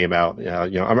checking the game out.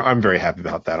 Yeah, I'm very happy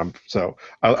about that.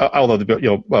 I'll love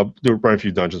to run a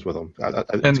few dungeons with him.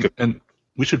 It's good. And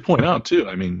we should point out too.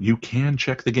 I mean, you can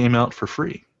check the game out for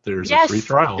free. There's a free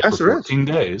trial for 14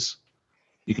 days.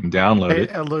 You can download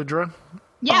it. Eludra?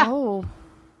 Yeah. Oh.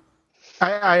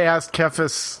 I asked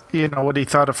Kefis, what he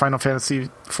thought of Final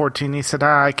Fantasy XIV. He said,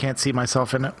 I can't see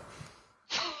myself in it.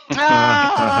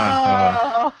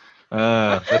 Oh.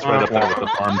 That's right up there with the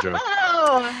farm joke.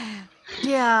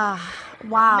 Yeah.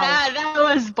 Wow. That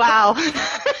was wow.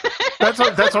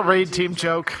 That's a raid team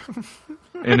joke.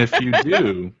 And if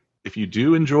you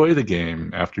do enjoy the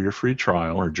game after your free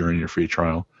trial or during your free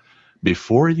trial,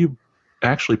 before you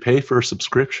actually pay for a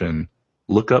subscription,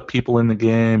 look up people in the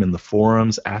game in the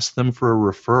forums, ask them for a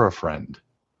refer a friend.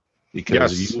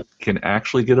 Because you can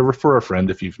actually get a refer a friend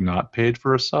if you've not paid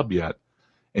for a sub yet.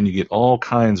 And you get all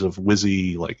kinds of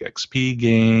whizzy like XP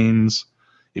gains.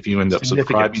 If you end up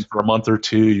subscribing for a month or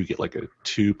two, you get like a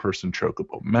 2-person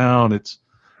chocobo mount. It's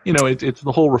it's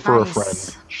the whole refer a friend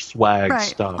swag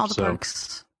stuff. All the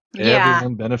perks.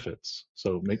 Everyone benefits.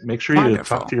 So make sure you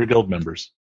talk to your guild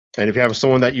members. And if you have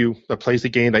someone that plays the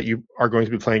game that you are going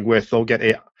to be playing with, they'll get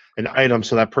an item,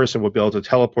 so that person will be able to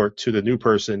teleport to the new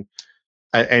person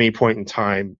at any point in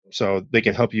time, so they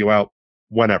can help you out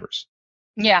whenever's.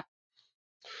 Yeah.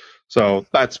 So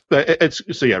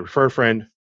refer a friend,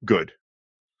 good.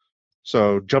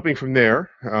 So jumping from there,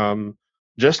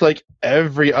 just like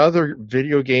every other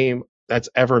video game that's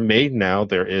ever made now,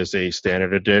 there is a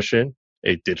standard edition,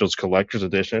 a digital collector's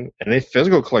edition, and a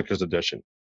physical collector's edition.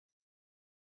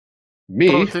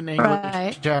 Both in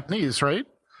English, Japanese, right?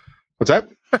 What's that?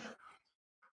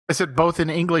 I said both in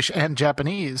English and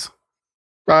Japanese.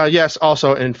 Yes,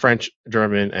 also in French,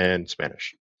 German, and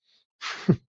Spanish.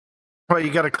 Well, you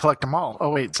got to collect them all. Oh,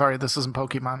 wait, sorry, this isn't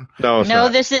Pokemon. No,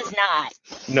 this is not.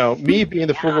 No, me being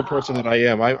the frugal person that I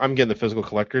am, I'm getting the physical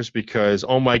collectors because,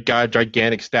 oh my god,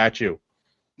 gigantic statue.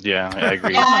 Yeah, I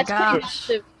agree. Yeah, Oh my it's pretty gosh.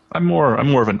 massive. I'm more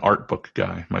of an art book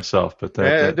guy myself, but that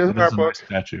It is is an art a book. nice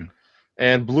statue.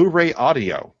 And Blu-ray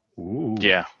audio. Ooh.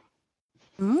 Yeah.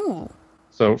 Ooh.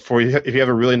 So if you have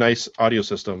a really nice audio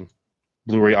system,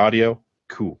 Blu-ray audio,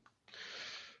 cool.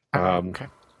 Okay.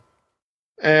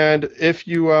 And if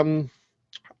you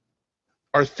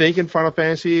are thinking Final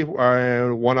Fantasy,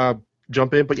 want to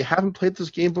jump in, but you haven't played this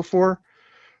game before,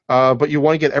 but you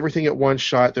want to get everything at one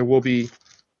shot, there will be,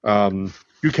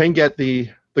 you can get the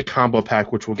combo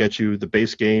pack, which will get you the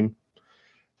base game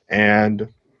and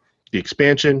the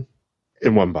expansion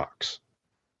in one box.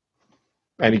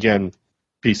 And again,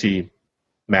 PC,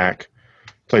 Mac,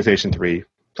 PlayStation 3,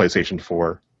 PlayStation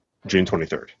 4, June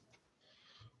 23rd.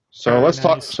 So Very let's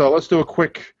talk. nice. So let's do a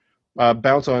quick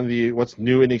bounce on what's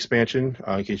new in the expansion,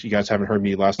 in case you guys haven't heard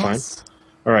me last time. Yes.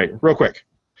 All right, real quick.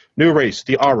 New race,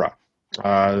 the Aura.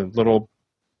 Little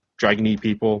dragony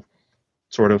people,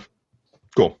 sort of.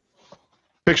 Cool.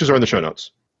 Pictures are in the show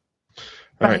notes.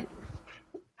 All right.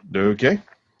 Okay.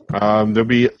 There'll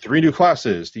be 3 new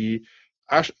classes. The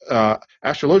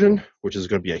Astrologian, which is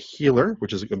going to be a healer,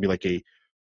 which is going to be like a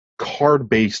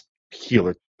card-based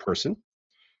healer person.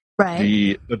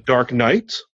 Right. The Dark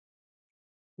Knight,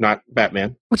 not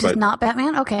Batman. Which is not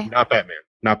Batman? Okay. Not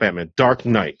Batman. Dark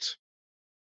Knight.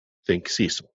 Think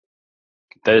Cecil.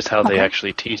 That is how they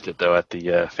actually teased it, though, at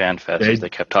the fan fest. They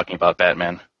kept talking about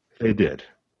Batman. They did,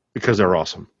 because they're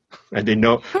awesome, and they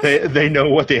know they know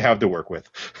what they have to work with.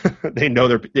 they know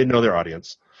their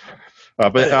audience.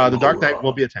 But the Dark Knight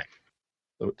will be a tank.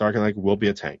 The Dark Knight will be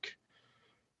a tank,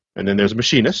 and then there's a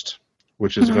Machinist,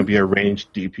 which is going to be a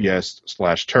ranged DPS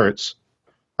 / turrets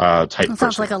type person.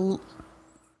 Sounds like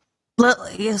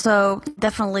so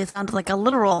definitely sounds like a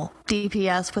literal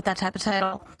DPS with that type of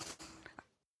title.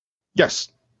 Yes.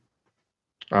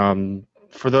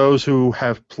 For those who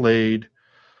have played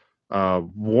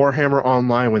Warhammer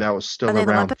Online when that was still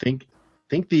around, think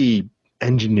the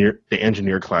engineer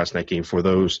class in that game for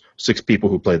those 6 people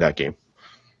who played that game.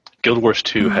 Guild Wars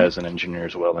 2 has an engineer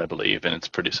as well, I believe, and it's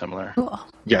pretty similar. Cool.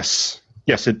 Yes,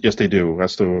 they do.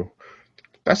 That's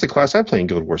the class I play in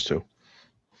Guild Wars 2.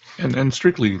 And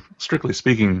strictly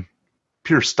speaking,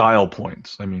 pure style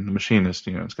points. I mean, the Machinist,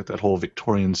 it's got that whole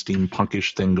Victorian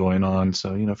steampunkish thing going on.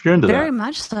 So, if you're into that. Very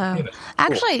much so.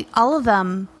 Actually, all of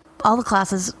them, all the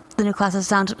classes, the new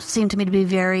classes seem to me to be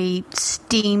very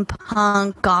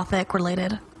steampunk, gothic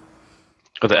related.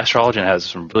 Well, the Astrologian has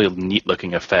some really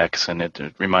neat-looking effects, and it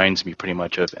reminds me pretty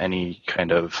much of any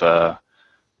kind of,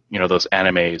 those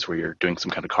animes where you're doing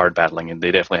some kind of card battling, and they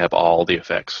definitely have all the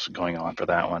effects going on for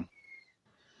that one.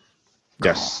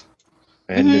 Yes.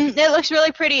 And it looks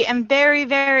really pretty and very,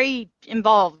 very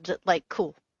involved. Like,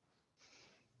 cool.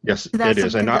 Yes, it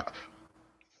is.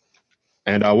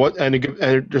 And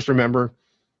just remember,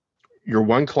 your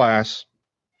one class,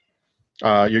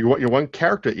 your one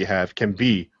character that you have can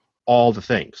be all the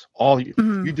things.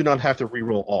 You do not have to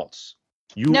reroll alts.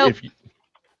 If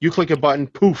you click a button,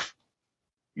 poof,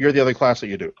 you're the other class that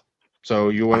you do.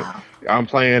 So I'm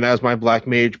playing as my Black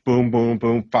Mage, boom, boom,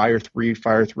 boom, fire 3,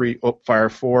 fire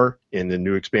 4 in the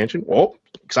new expansion. Oh,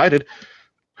 excited.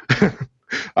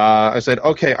 I said,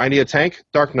 okay, I need a tank,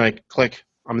 Dark Knight, click.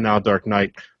 I'm now Dark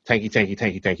Knight,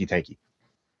 tanky.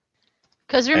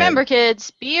 Because remember, kids,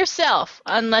 be yourself.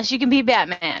 Unless you can be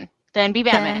Batman, then be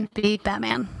Batman. Be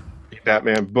Batman. Be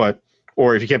Batman,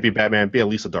 or if you can't be Batman, be at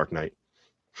least a Dark Knight.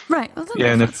 Right. Well,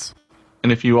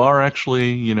 and if you are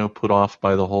actually, put off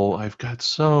by the whole, I've got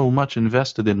so much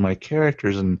invested in my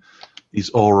characters and these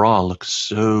aura look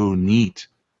so neat,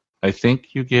 I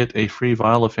think you get a free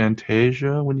vial of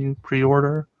Fantasia when you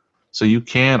pre-order. So you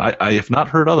can, I have not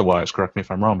heard otherwise, correct me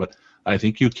if I'm wrong, but I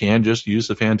think you can just use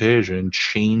the Fantasia and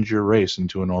change your race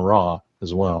into an aura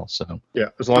as well. So yeah,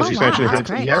 as long as the expansion hits,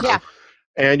 yes. Yeah.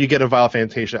 And you get a vial of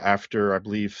Fantasia after, I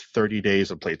believe, 30 days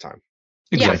of playtime.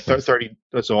 Exactly. Yeah, 30.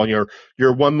 That's on your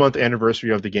 1 month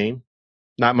anniversary of the game,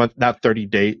 not 30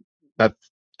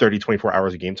 24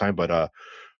 hours of game time, but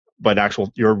actual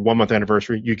your 1 month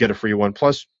anniversary, you get a free one.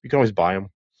 Plus, you can always buy them.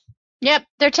 Yep,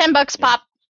 they're $10 pop.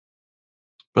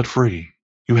 But free.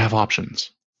 You have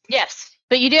options. Yes,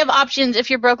 but you do have options if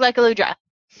you're broke like Aludra.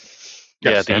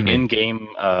 Yes, the in-game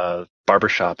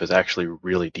barbershop is actually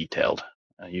really detailed.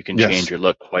 You can change your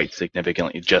look quite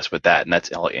significantly just with that, and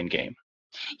that's all in-game.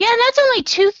 Yeah, and that's only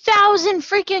 2,000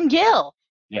 freaking gil.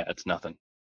 Yeah, it's nothing.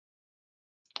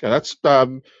 Yeah, that's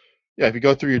if you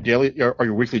go through your daily or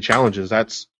your weekly challenges,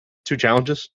 that's 2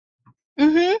 challenges.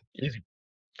 Mm-hmm. Easy.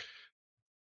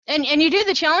 And you do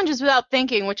the challenges without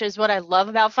thinking, which is what I love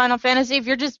about Final Fantasy. If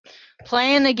you're just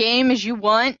playing the game as you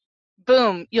want,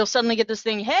 boom, you'll suddenly get this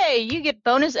thing. Hey, you get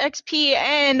bonus XP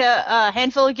and a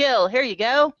handful of gil. Here you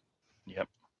go. Yep.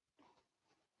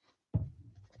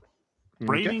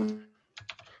 Rating.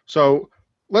 So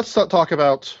let's talk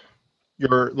about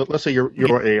let's say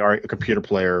you're a computer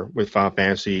player with Final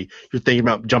Fantasy. You're thinking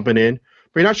about jumping in,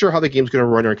 but you're not sure how the game's going to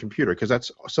run on your computer, because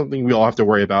that's something we all have to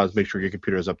worry about, is make sure your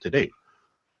computer is up to date.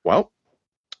 Well,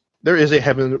 there is a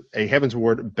Heavensward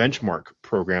benchmark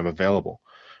program available.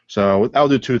 So that'll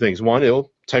do two things. One,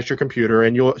 it'll test your computer,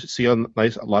 and you'll see a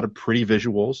lot of pretty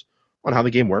visuals on how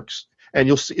the game works, and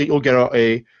you'll get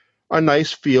a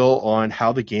nice feel on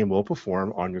how the game will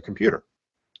perform on your computer,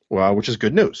 which is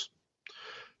good news.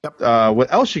 Yep.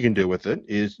 What else you can do with it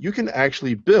is you can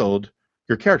actually build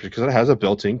your character, because it has a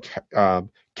built-in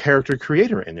character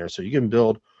creator in there. So you can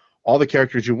build all the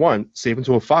characters you want, save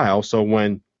into a file, so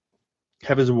when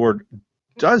Heavensward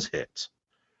does hit,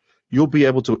 you'll be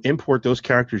able to import those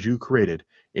characters you created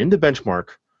into Benchmark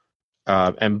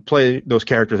and play those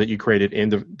characters that you created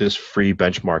in this free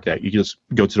benchmark that you just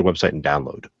go to the website and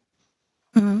download.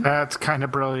 Mm-hmm. That's kind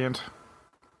of brilliant.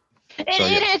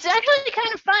 It's actually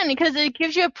kind of fun because it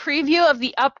gives you a preview of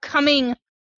the upcoming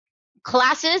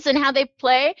classes and how they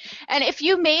play. And if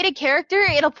you made a character,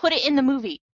 it'll put it in the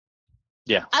movie.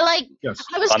 Yeah. I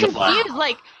was confused.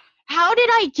 Like, how did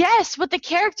I guess what the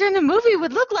character in the movie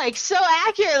would look like so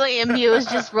accurately? And he was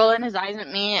just rolling his eyes at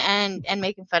me and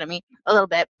making fun of me a little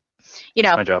bit. You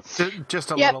know. My job.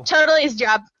 Just a little. Yep, totally his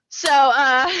job. So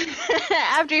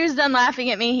after he was done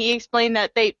laughing at me, he explained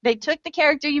that they took the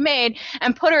character you made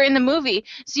and put her in the movie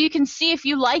so you can see if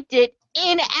you liked it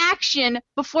in action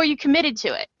before you committed to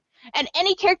it. And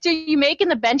any character you make in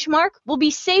the benchmark will be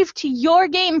saved to your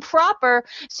game proper,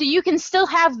 so you can still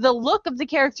have the look of the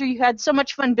character you had so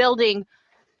much fun building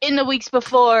in the weeks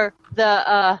before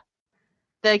the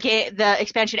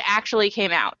expansion actually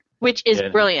came out, which is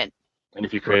brilliant. And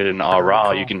if you created an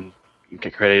raw, you can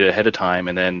create it ahead of time,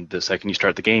 and then the second you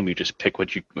start the game, you just pick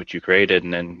what you created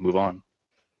and then move on.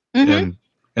 Mm-hmm.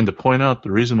 And to point out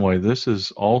the reason why this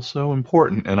is also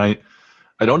important, and I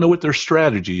don't know what their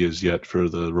strategy is yet for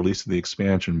the release of the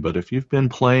expansion, but if you've been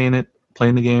playing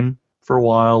the game for a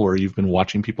while, or you've been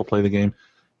watching people play the game,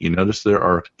 you notice there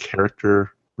are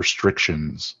character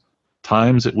restrictions,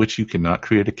 times at which you cannot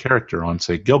create a character on,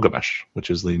 say, Gilgamesh, which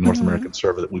is the North American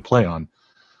server that we play on.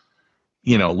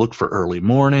 You know, look for early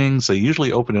mornings. They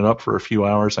usually open it up for a few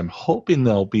hours. I'm hoping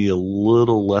they'll be a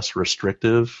little less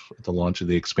restrictive at the launch of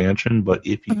the expansion, but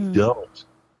if you don't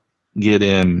get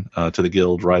in to the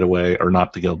guild right away, or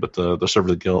not the guild, but the server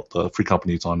the guild, the free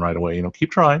company it's on right away, you know,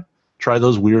 keep trying. Try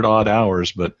those weird odd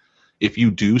hours, but if you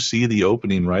do see the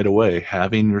opening right away,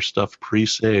 having your stuff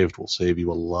pre-saved will save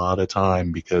you a lot of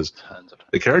time, because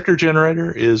the character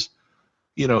generator is,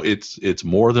 you know, it's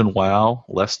more than WoW,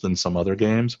 less than some other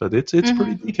games, but it's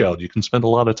pretty detailed. You can spend a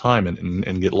lot of time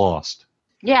and get lost.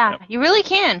 Yeah, you really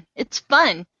can. It's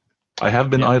fun. I have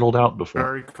been idled out before.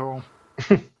 Very cool.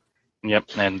 Yep,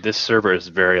 and this server is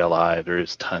very alive.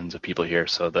 There's tons of people here,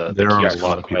 so there are a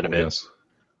lot of quite a bit. Yes.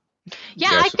 Yeah,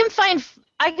 I can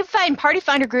find party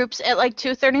finder groups at like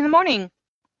 2:30 in the morning.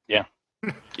 Yeah.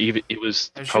 It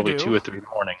was probably 2 or 3 in the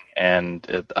morning,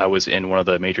 and I was in one of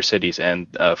the major cities, and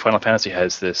Final Fantasy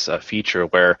has this feature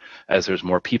where, as there's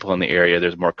more people in the area,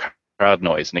 there's more crowd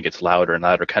noise, and it gets louder and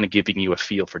louder, kind of giving you a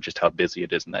feel for just how busy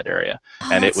it is in that area.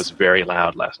 And it was very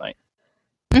loud last night.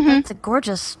 That's a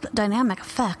gorgeous dynamic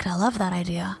effect. I love that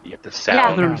idea. Yeah, the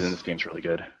sound in this game's really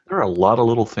good. There are a lot of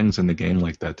little things in the game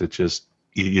like that just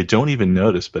you don't even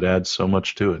notice, but add so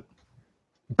much to it.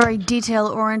 Very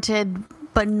detail-oriented,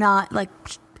 but not like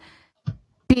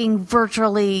being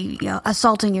virtually, you know,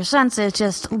 assaulting your senses.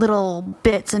 Just little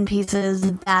bits and pieces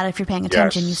that, if you're paying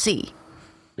attention, you see.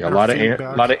 Yeah, a lot of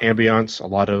ambience, a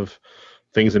lot of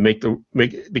things that make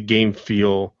the game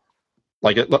feel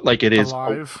like it is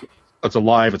alive. It's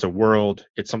alive. It's a world.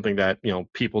 It's something that, you know,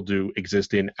 people do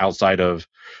exist in outside of.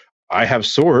 I have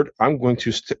sword. I'm going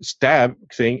to stab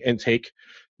thing and take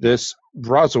this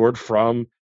broadsword from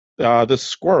this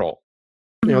squirrel.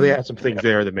 You know, they add some things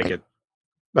there that make it,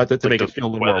 to make it feel a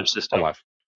little more alive.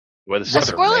 The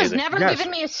squirrel has never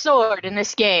given me a sword in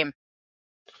this game.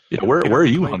 Yeah, where are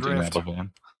you hunting that,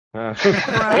 Van?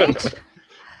 Right?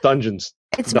 Dungeons.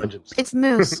 It's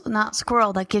moose, not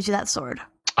squirrel, that gives you that sword.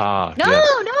 No,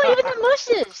 even the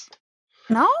mooses.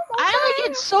 No? Okay. I only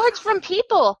get swords from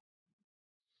people.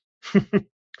 And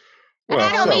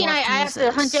I don't mean I have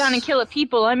to hunt down and kill a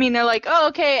people. I mean, they're like, oh,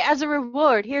 okay, as a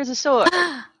reward, here's a sword.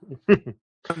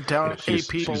 Down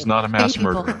she's not a mass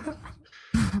murderer.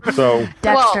 So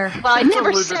Dexter. Well, I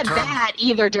never said that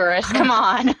either, Duris. Come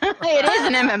on. It is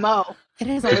an MMO. It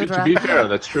is To be fair,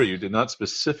 that's true. You did not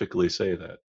specifically say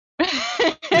that.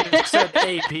 You said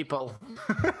A people.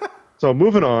 So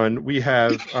moving on, we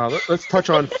have let's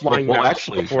touch on flying. Well,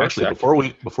 actually, before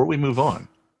we move on,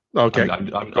 okay,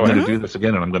 I'm going to do this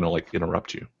again, and I'm going to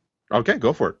interrupt you. Okay,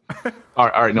 go for it. All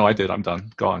right. No, I did. I'm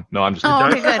done. Go on. No, I'm just. Oh,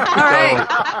 okay, good. All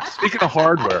right. Speaking of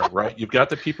hardware, right? You've got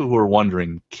the people who are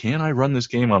wondering, can I run this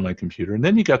game on my computer? And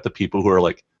then you got the people who are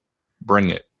like, bring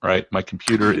it, right? My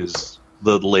computer is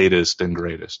the latest and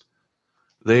greatest.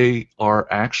 They are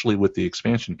actually, with the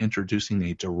expansion, introducing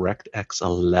a DirectX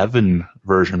 11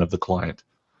 version of the client.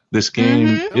 This game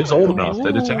is old enough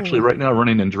that it's actually right now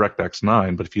running in DirectX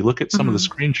 9, but if you look at some of the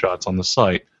screenshots on the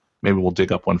site, maybe we'll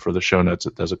dig up one for the show notes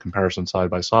that does a comparison side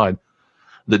by side.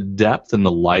 The depth and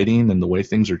the lighting and the way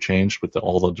things are changed with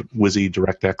all the WYSI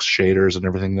DirectX shaders and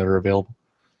everything that are available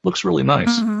looks really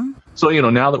nice. So,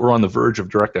 now that we're on the verge of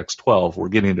DirectX 12, we're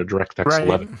getting a DirectX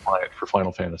 11 client for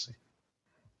Final Fantasy.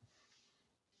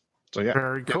 So yeah,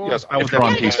 very cool. Yes, I would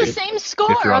get the same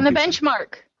score on the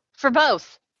benchmark for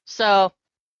both. So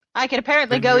I could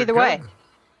apparently go either way.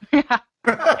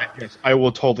 Yes, I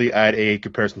will totally add a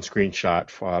comparison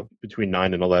screenshot between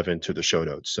 9 and 11 to the show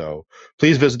notes. So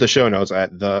please visit the show notes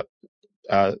at the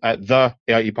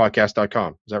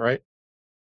AIEpodcast.com. Is that right?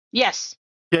 Yes.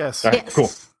 Yes. Right, Yes. cool.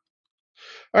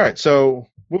 All right. So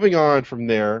moving on from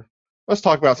there, let's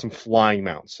talk about some flying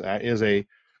mounts. That is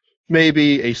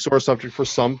maybe a sore subject for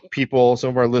some people, some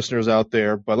of our listeners out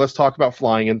there. But let's talk about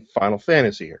flying in Final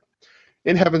Fantasy here.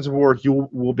 In Heaven's Ward, you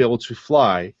will be able to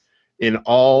fly in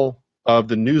all of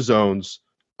the new zones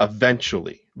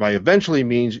eventually. By eventually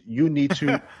means you need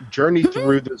to journey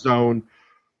through the zone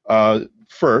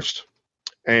first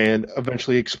and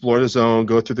eventually explore the zone,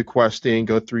 go through the questing,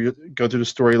 go through the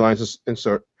storylines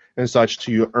and such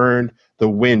to earn the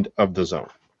wind of the zone.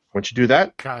 Once you do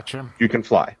that, gotcha, you can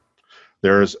fly.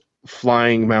 There's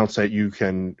flying mounts that you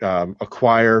can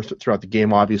acquire throughout the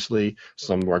game, obviously.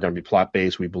 Some are going to be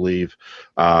plot-based, we believe.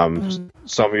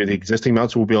 Some of the existing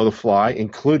mounts will be able to fly,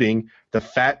 including the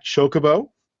Fat Chocobo,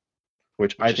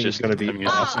 which I think is going to be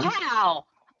awesome. Wow.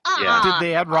 Yeah. Did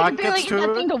they add rockets I can to that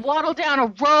it? thing to waddle down a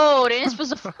road, and it's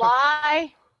supposed to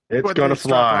fly. It's going to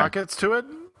fly. Rockets to it?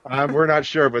 We're not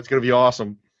sure, but it's going to be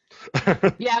awesome.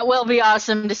 Yeah, it will be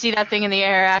awesome to see that thing in the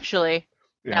air, actually.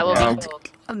 Yeah. That will be cool.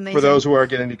 Amazing. For those who are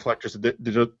getting collectors,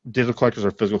 digital collectors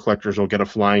or physical collectors, will get a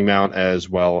flying mount, as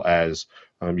well as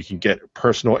you can get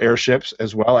personal airships,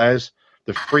 as well as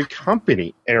the free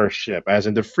company airship. As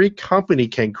in, the free company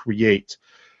can create,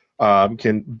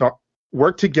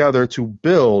 work together to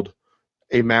build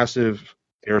a massive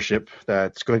airship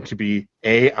that's going to be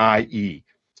AIE,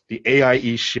 the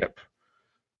AIE ship.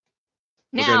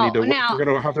 We're going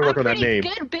to have to work on that name.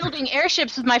 I'm pretty good building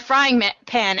airships with my frying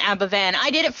pan, Abavan. I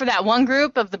did it for that one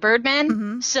group of the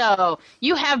Birdmen, so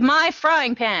you have my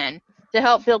frying pan to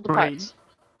help build the parts.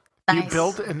 You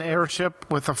built an airship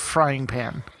with a frying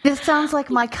pan. This sounds like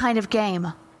my kind of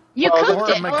game. You cooked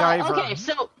it. MacGyver. Okay,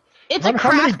 so it's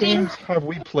How many games have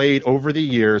we played over the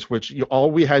years, which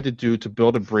all we had to do to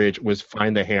build a bridge was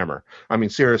find the hammer? I mean,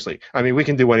 seriously. I mean, we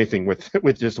can do anything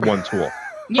with just one tool.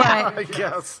 Yeah, I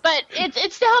guess. But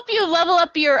it's to help you level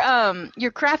up your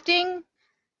crafting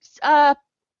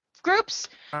groups.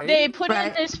 Right. They put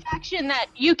in this faction that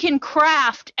you can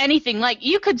craft anything. Like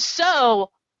you could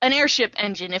sew an airship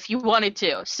engine if you wanted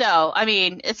to. So I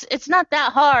mean, it's not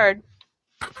that hard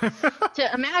to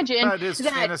imagine. That is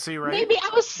fantasy, right? Maybe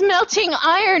I was smelting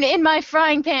iron in my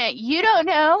frying pan. You don't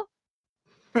know.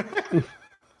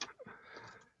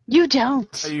 You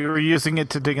don't. You were using it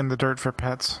to dig in the dirt for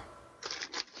pets.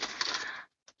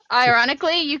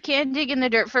 Ironically, you can dig in the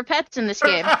dirt for pets in this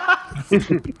game.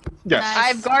 Yes. Nice.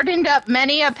 I've gardened up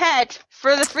many a pet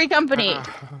for the free company.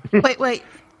 Wait.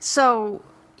 So,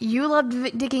 you love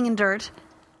digging in dirt.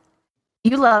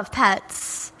 You love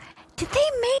pets. Did they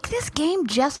make this game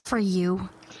just for you?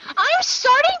 I'm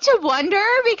starting to wonder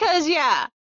because, yeah.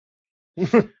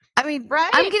 I mean, right?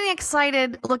 I'm getting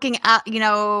excited looking at,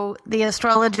 the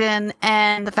Astrologian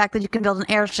and the fact that you can build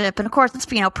an airship. And of course, it's,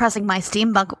 pressing my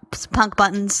steampunk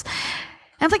buttons.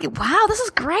 And I'm thinking, wow, this is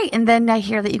great. And then I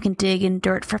hear that you can dig in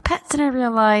dirt for pets, and I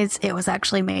realize it was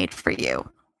actually made for you.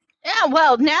 Yeah,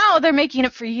 well, now they're making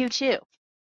it for you, too.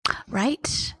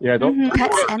 Right? Yeah, don't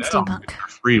Pets and steampunk.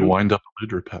 Free wind up a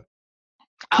leader pet.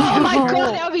 Oh my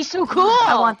god, that would be so cool!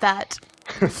 I want that.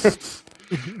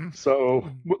 So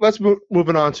let's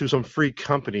moving on to some free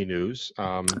company news.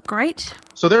 Great.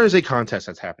 So there is a contest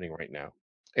that's happening right now,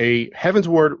 a Heaven's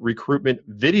Ward recruitment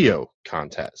video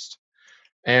contest,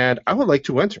 and I would like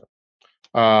to enter.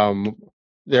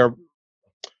 There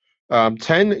are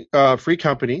 10 free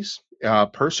companies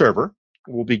per server,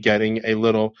 will be getting a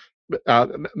little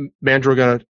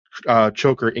Mandragora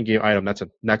choker in-game item. That's a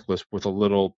necklace with a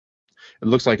little. It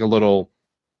looks like a little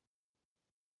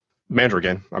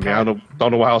Mandragon. I mean, I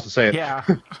don't know how else to say it. Yeah.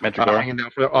 Hanging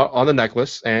down on the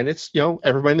necklace, and it's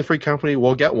everybody in the free company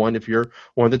will get one if you're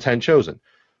one of the 10 chosen.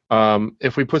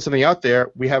 If we put something out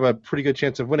there, we have a pretty good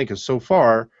chance of winning because so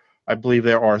far, I believe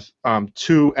there are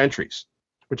 2 entries,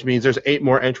 which means there's 8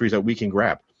 more entries that we can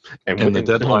grab. And the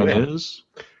deadline is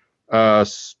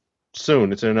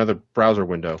soon. It's in another browser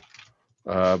window.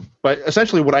 But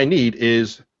essentially, what I need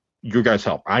is your guys'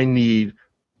 help. I need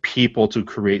people to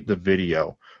create the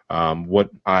video.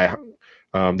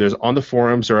 There's on the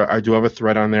forums, or I do have a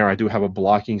thread on there. I do have a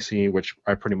blocking scene, which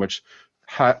I pretty much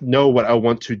know what I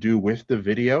want to do with the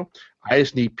video. I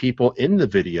just need people in the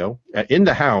video, in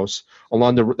the house,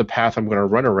 along the path I'm going to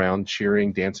run around,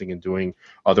 cheering, dancing, and doing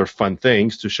other fun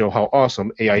things to show how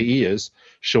awesome AIE is,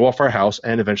 show off our house,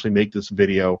 and eventually make this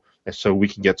video so we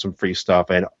can get some free stuff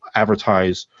and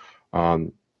advertise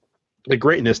the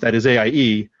greatness that is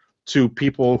AIE to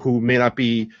people who may not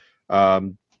be,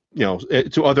 to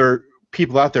other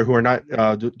people out there who are not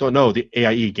don't know the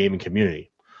AIE gaming community.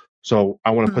 So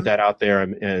I want to put that out there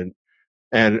and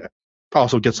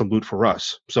also get some loot for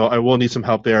us. So I will need some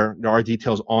help there. There are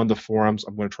details on the forums.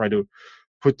 I'm going to try to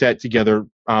put that together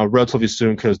relatively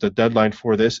soon because the deadline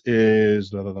for this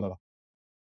is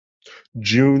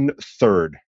June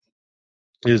 3rd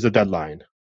is the deadline.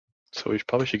 So we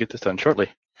probably should get this done shortly.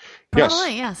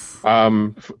 Probably, yes.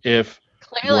 If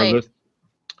Clearly.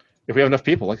 If we have enough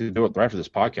people, I'd like to do it right after this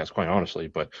podcast, quite honestly,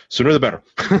 but sooner the better.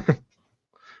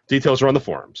 Details are on the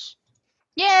forums.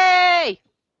 Yay!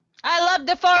 I love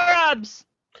the forums!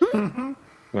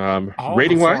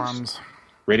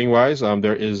 Rating-wise,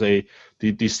 there is the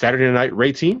Saturday night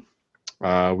raid team. We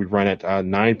run at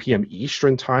 9 p.m.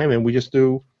 Eastern time, and we just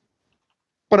do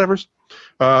whatevers.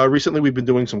 Recently, we've been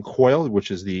doing some Coil,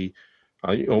 which is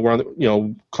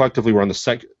collectively we're on the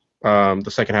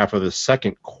second half of the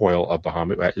second Coil of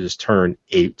Bahamut. That is turn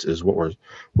 8 is what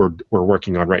we're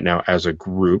working on right now as a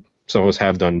group. Some of us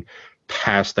have done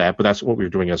past that, but that's what we're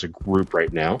doing as a group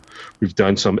right now. We've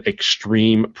done some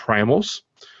extreme primals.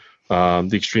 The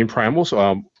extreme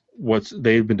primals, what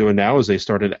they've been doing now is they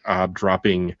started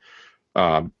dropping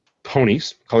colored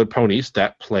ponies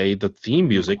that play the theme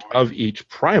music of each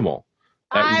primal.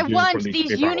 I want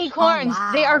these unicorns. Oh,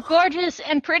 wow. They are gorgeous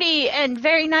and pretty and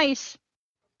very nice.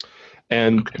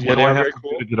 And what do I have to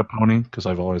do to get a pony? Because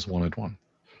I've always wanted one.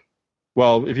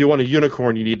 Well, if you want a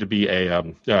unicorn, you need to be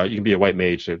you can be a white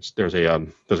mage. There's a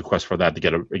quest for that to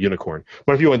get a unicorn.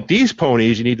 But if you want these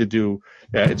ponies, you need to do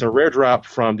it's a rare drop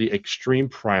from the extreme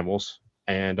primals,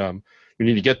 and you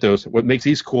need to get those. What makes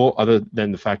these cool, other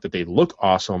than the fact that they look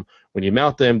awesome, when you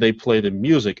mount them, they play the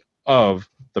music of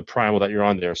the primal that you're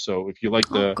on there. So if you like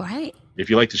if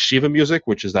you like the Shiva music,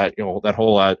 which is that that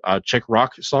whole chick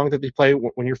rock song that they play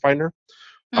when you're fighting her,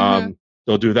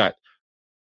 they'll do that.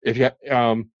 If you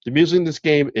the music in this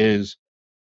game is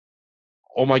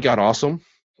oh my god awesome.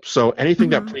 So anything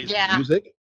that plays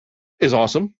music is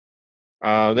awesome.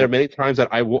 There are many times that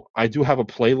I do have a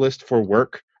playlist for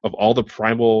work of all the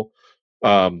primal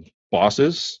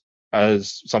bosses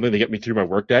as something to get me through my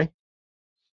workday.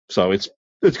 So it's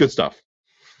good stuff.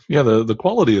 Yeah, the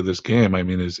quality of this game, I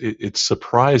mean, it's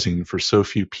surprising for so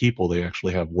few people they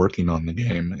actually have working on the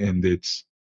game, and it's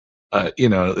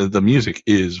the music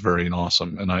is very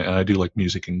awesome, and I do like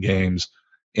music in games.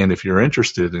 And if you're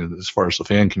interested in as far as the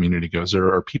fan community goes,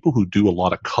 there are people who do a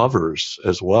lot of covers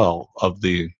as well of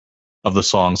the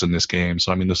songs in this game.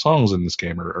 So I mean, the songs in this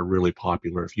game are really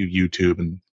popular. If you YouTube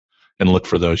and look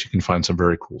for those, you can find some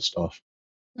very cool stuff.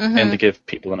 Mm-hmm. And to give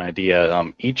people an idea,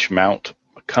 each mount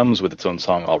comes with its own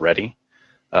song already.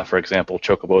 For example,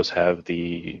 Chocobos have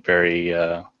the very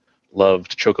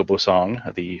loved Chocobo song.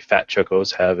 The Fat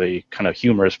Chocos have a kind of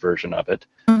humorous version of it.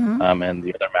 Mm-hmm. And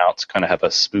the other mounts kind of have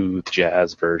a smooth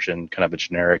jazz version, kind of a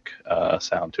generic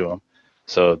sound to them.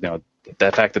 So,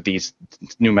 the fact that these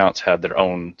new mounts have their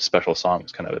own special song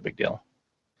is kind of a big deal.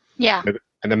 Yeah.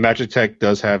 And the Magic Tech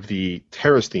does have the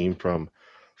Terrace theme from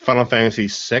Final Fantasy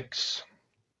VI.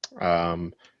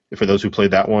 For those who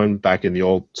played that one back in the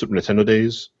old Super Nintendo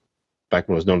days, back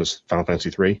when it was known as Final Fantasy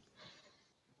III.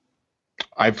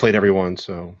 I've played every one,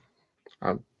 so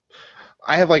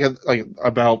I have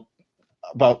about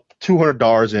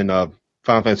 $200 in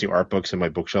Final Fantasy art books in my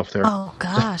bookshelf there. Oh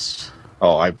gosh.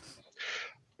 I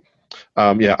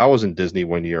was in Disney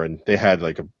one year and they had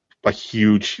like a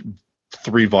huge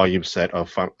 3-volume set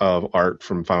of art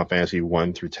from Final Fantasy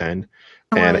 1 through 10,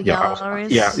 and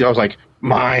I was like,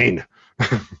 mine.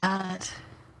 God.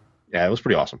 Yeah, it was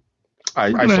pretty awesome.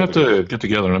 We're going to have to get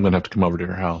together, and I'm going to have to come over to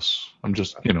your house. I'm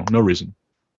just, no reason.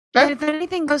 But if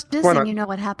anything goes missing, you know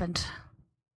what happened.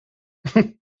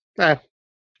 Come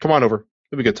on over.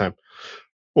 It'll be a good time.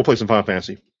 We'll play some Final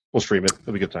Fantasy. We'll stream it.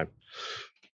 It'll be a good time.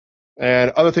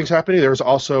 And other things happening. There's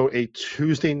also a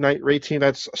Tuesday night raid team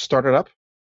that's started up.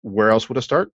 Where else would it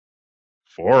start?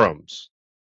 Forums.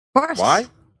 Of course. Why?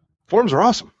 Forums are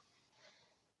awesome.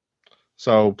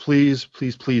 So please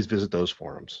visit those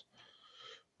forums.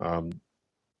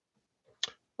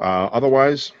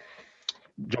 Otherwise,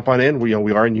 jump on in. We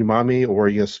are in Umami, or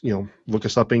look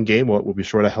us up in game. We'll be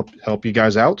sure to help you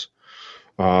guys out.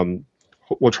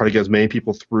 We'll try to get as many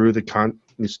people through the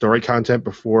story content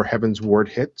before Heaven's Ward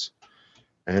hits,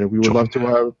 and we would love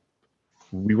to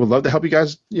help you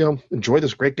guys enjoy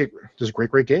this great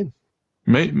game.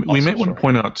 We may want to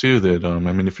point out too that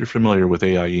if you're familiar with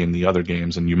AIE and the other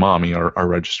games and Umami, our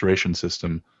registration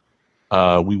system,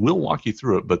 we will walk you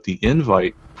through it, but the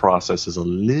invite process is a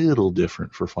little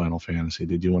different for Final Fantasy.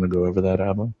 Did you want to go over that,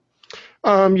 Abba?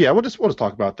 Yeah, we'll just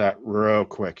talk about that real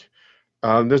quick.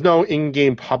 There's no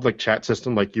in-game public chat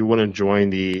system like you wouldn't join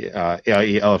the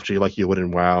AIE LFG like you would in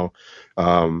WoW.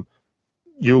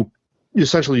 You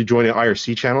essentially join an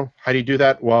IRC channel. How do you do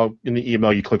that? Well, in the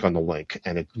email, you click on the link,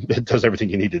 and it does everything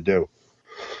you need to do.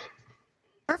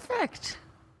 Perfect.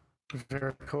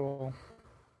 Very cool.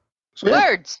 So,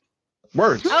 yeah.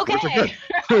 Words. Okay. Words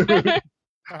are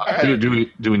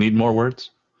good. Do we need more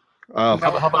words? How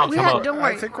about, don't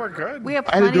worry. I think we're good. We have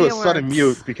I had to do a sudden words.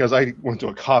 mute because I went to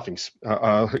a coughing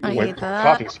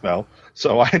spell,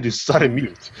 so I had to sudden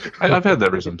mute. I've had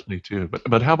that recently too.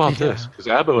 But how about this? Because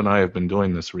Abbo and I have been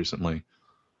doing this recently.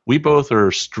 We both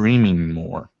are streaming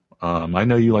more. I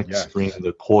know you like to stream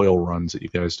the coil runs that you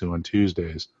guys do on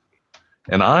Tuesdays.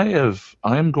 And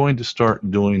I'm going to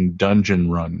start doing dungeon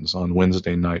runs on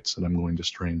Wednesday nights that I'm going to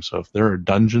stream. So if there are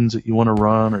dungeons that you want to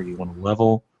run or you want to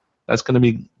level, that's going to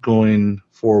be going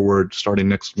forward starting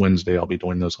next Wednesday. I'll be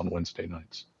doing those on Wednesday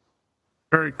nights.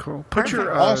 Very cool. Put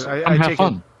your awesome. I have take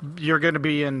fun. You're going to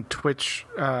be in Twitch.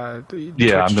 I'm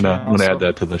gonna add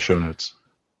that to the show notes.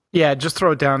 Yeah, just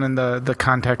throw it down in the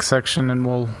contact section, and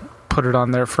we'll put it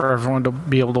on there for everyone to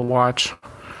be able to watch.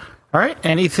 All right.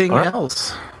 Anything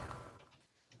else?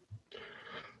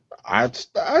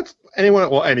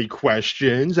 Any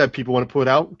questions that people want to put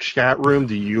out? Chat room,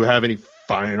 do you have any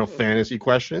Final Fantasy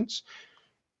questions?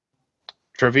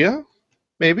 Trivia?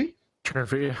 Maybe?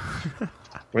 Trivia. Want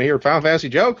to hear a Final Fantasy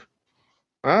joke?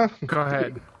 Huh? Go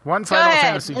ahead. One Final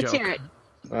Fantasy Let's joke. hear it.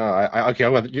 I'm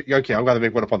going to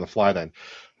make one up on the fly then.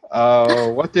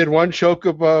 What did one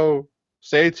chocobo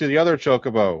say to the other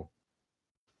chocobo?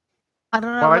 I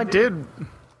don't know. Well, I did.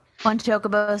 One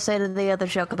chocobo say to the other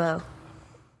chocobo.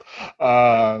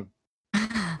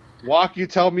 Walk, you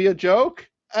tell me a joke?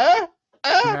 No.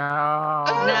 No.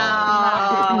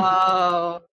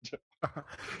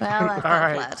 Well, All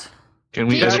right. Can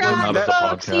we He edit them out tried, of the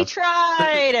folks. He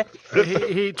podcast?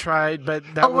 tried. He tried, but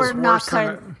that was worse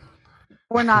than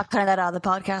We're not cutting that out of the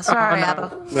podcast. Sorry,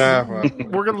 Abba. Nah, well.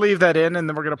 We're going to leave that in, and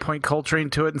then we're going to point Coltrane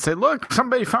to it and say, look,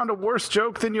 somebody found a worse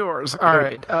joke than yours. All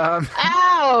right.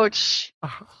 Ouch.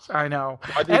 I know.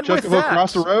 Why did you chocobo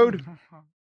cross the road?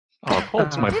 Oh,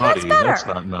 Colt's my buddy. That's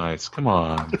not nice. Come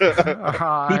on.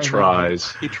 He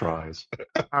tries. He tries.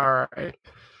 All right.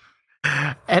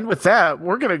 And with that,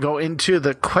 we're going to go into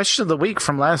the question of the week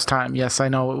from last time. Yes, I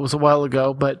know it was a while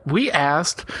ago, but we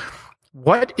asked,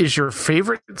 what is your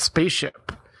favorite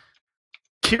spaceship?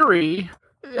 Kiri,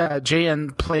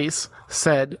 JN Place,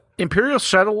 said, Imperial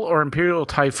Shuttle or Imperial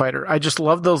TIE Fighter. I just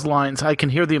love those lines. I can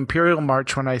hear the Imperial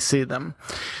March when I see them.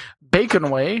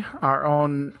 Baconway, our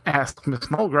own Ask Miss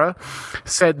Mulgra,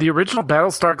 said the original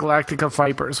Battlestar Galactica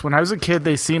Vipers. When I was a kid,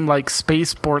 they seemed like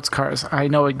space sports cars. I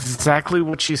know exactly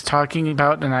what she's talking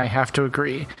about, and I have to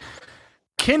agree.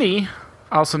 Kinney,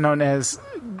 also known as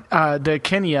De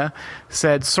Kenya,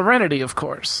 said Serenity, of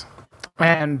course.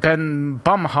 And Ben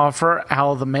Bumhofer,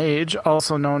 Al the Mage,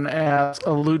 also known as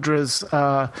Eludra's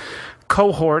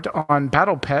cohort on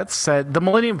Battle Pets, said the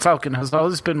Millennium Falcon has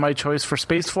always been my choice for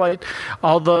spaceflight,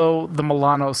 although the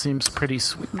Milano seems pretty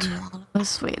sweet.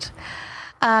 Sweet.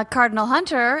 Cardinal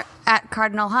Hunter at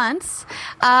Cardinal Hunts.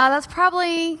 That's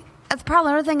probably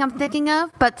another thing I'm thinking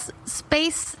of, but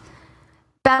space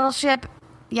battleship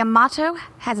Yamato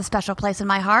has a special place in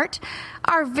my heart.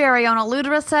 Our very own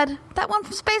Eludra said that one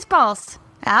from Spaceballs.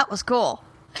 That was cool.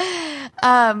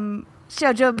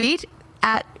 Shoujo Beat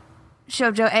at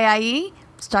Shoujo AIE,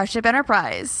 Starship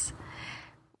Enterprise.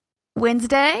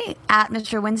 Wednesday at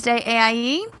Mr. Wednesday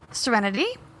AIE, Serenity.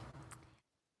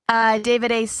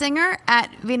 David A. Singer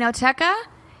at Vinoteca,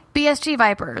 BSG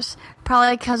Vipers,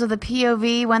 probably because of the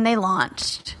POV when they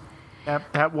launched.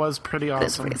 Yep, that was pretty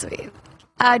awesome. That's pretty sweet.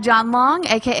 John Long,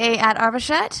 a.k.a. at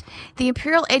Arvachet, the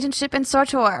Imperial Agent ship in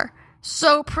SWTOR.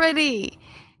 So pretty.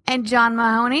 And John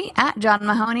Mahoney, at John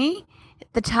Mahoney,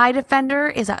 the TIE Defender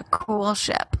is a cool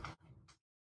ship.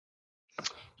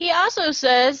 He also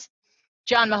says,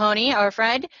 John Mahoney, our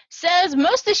friend, says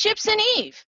most of the ships in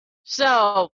EVE.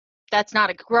 So that's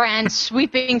not a grand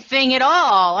sweeping thing at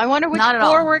all. I wonder which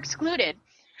four were excluded.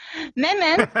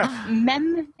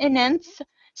 Mementh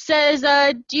says,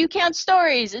 do you count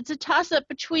stories? It's a toss-up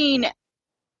between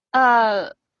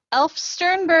Elf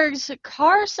Sternberg's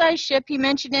car-sized ship he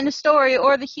mentioned in a story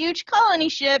or the huge colony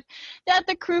ship that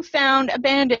the crew found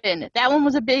abandoned. That one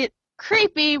was a bit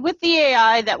creepy with the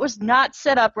AI that was not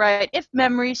set up right, if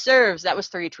memory serves. That was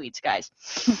 3 tweets, guys.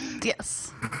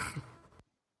 Yes.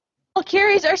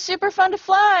 Valkyries are super fun to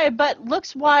fly, but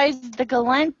looks-wise, the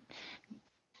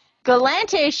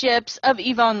Galante ships of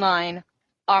EVE Online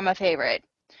are my favorite.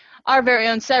 Our very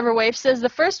own Cyberwave says the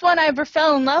first one I ever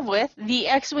fell in love with, the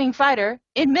X-Wing fighter.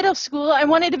 In middle school, I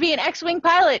wanted to be an X-Wing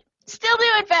pilot. Still do,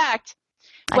 in fact.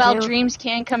 Dreams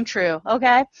can come true,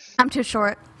 okay? I'm too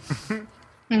short.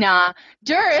 Nah.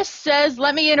 Duris says,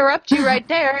 let me interrupt you right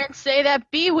there and say that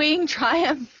B-Wing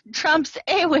trumps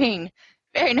A-Wing.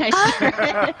 Very nice.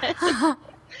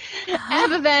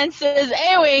 Avavan says,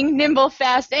 A-Wing, nimble,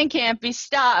 fast, and can't be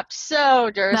stopped. So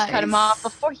Duris cut him off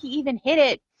before he even hit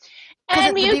it.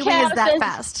 And the B-Wing is that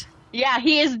fast. Yeah,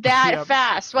 he is that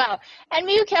fast. Wow. And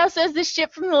Mewcow says the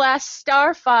ship from the last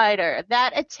Starfighter.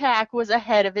 That attack was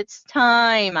ahead of its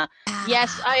time.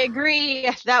 Yes, I agree.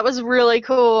 That was really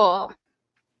cool.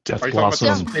 Death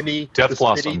Blossom. Death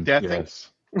Blossom.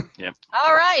 Yes. Yep.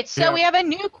 All right, so we have a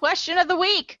new question of the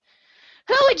week.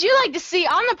 Who would you like to see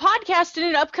on the podcast in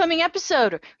an upcoming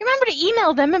episode? Remember to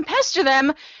email them and pester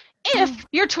them if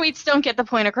your tweets don't get the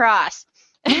point across.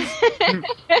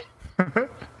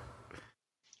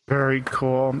 Very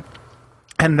cool.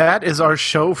 And that is our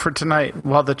show for tonight.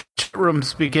 While the chat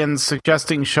rooms begin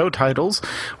suggesting show titles,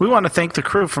 we want to thank the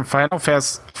crew from Final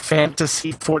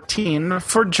Fantasy XIV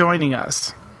for joining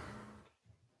us.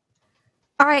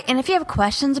 All right, and if you have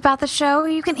questions about the show,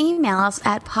 you can email us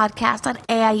at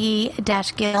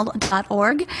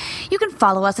podcast@aie-guild.org. You can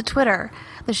follow us at Twitter.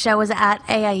 The show is at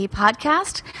AIE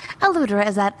Podcast. Eludra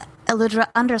is at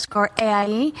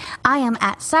Eludra_AIE. I am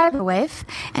at Cyberwave,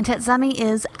 and Tetsumi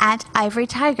is at Ivory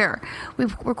Tiger. We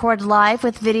record live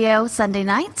with video Sunday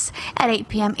nights at 8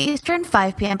 p.m. Eastern,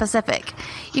 5 p.m. Pacific.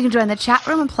 You can join the chat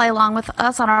room and play along with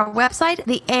us on our website,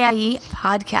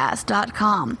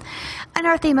 theaiepodcast.com. And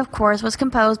our theme, of course, was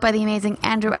composed by the amazing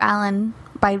Andrew Allen.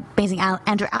 I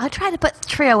tried to put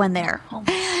trio in there.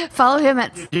 Follow him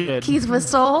at Keys with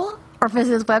Soul, or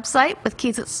visit his website with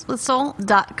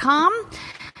keyswithsoul.com.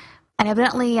 And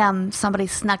evidently, somebody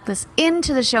snuck this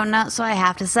into the show notes, so I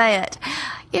have to say it.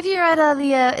 If you're at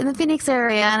in the Phoenix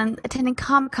area and attending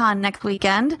Comic-Con next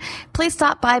weekend, please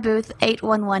stop by booth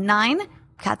 8119,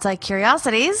 Cat's Eye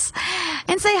Curiosities,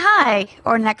 and say hi,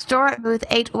 or next door at booth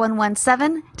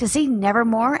 8117 to see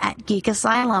Nevermore at Geek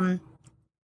Asylum.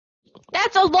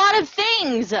 That's a lot of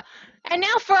things. And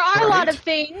now for our lot of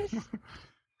things.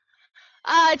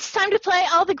 It's time to play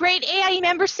all the great AIE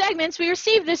member segments we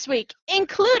received this week,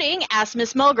 including Ask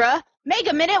Miss Mulgra,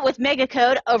 Mega Minute with Mega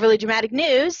Code, Overly Dramatic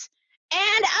News,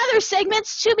 and other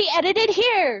segments to be edited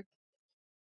here.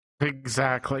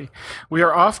 Exactly. We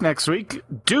are off next week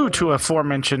due to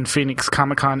aforementioned Phoenix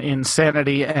Comic-Con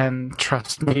insanity, and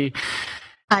trust me,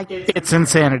 it's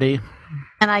insanity.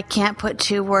 And I can't put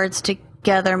two words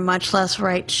together, much less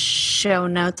write show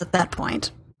notes at that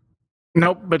point.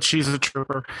 Nope, but she's a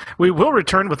trooper. We will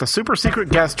return with a super secret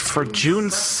guest for June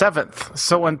 7th.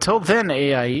 So until then,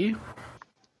 AIE.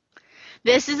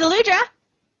 This is Eludra.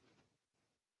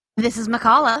 This is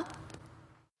Makala.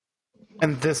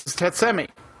 And this is Tetsumi.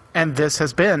 And this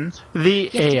has been the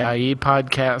AIE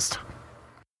Podcast.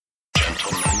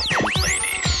 Gentlemen and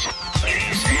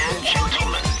ladies and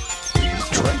gentlemen,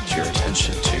 direct your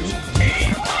attention to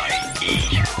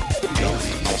AIE.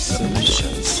 Going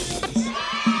submissions.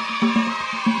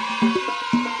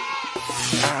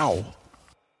 Ow.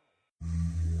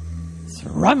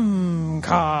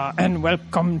 Thramka, and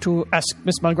welcome to Ask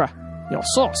Miss Mulgra, your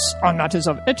source on matters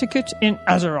of etiquette in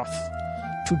Azeroth.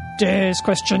 Today's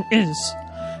question is,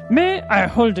 may I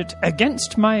hold it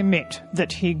against my mate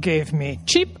that he gave me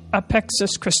cheap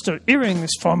Apexis crystal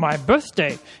earrings for my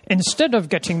birthday instead of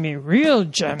getting me real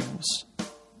gems?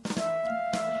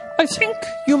 I think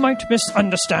you might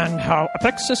misunderstand how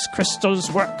Apexis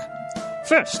crystals work.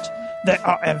 First, they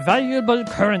are a valuable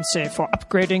currency for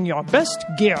upgrading your best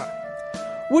gear.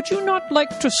 would you not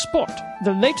like to sport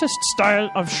the latest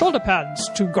style of shoulder pads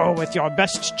to go with your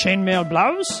best chainmail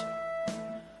blouse?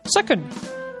 Second,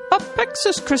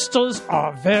 Apexis crystals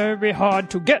are very hard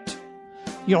to get.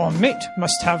 Your mate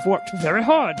must have worked very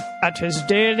hard at his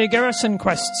daily garrison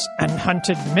quests and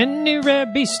hunted many rare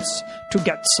beasts to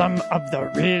get some of the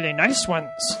really nice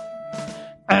ones.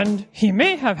 And he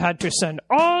may have had to send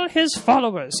all his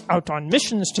followers out on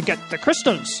missions to get the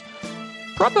crystals,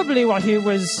 probably while he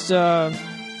was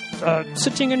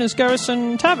sitting in his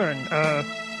garrison tavern,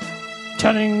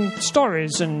 telling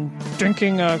stories and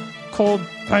drinking a cold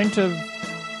pint of...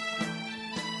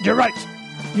 You're right.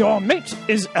 Your mate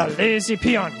is a lazy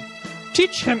peon.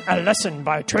 Teach him a lesson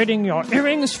by trading your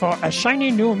earrings for a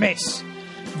shiny new mace.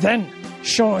 Then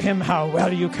show him how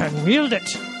well you can wield it.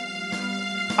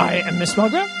 I am Miss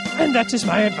Mulgra, and that is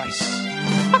my advice.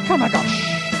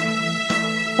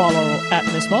 Akamagosh. Follow at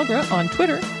Miss Mulgra on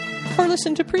Twitter, or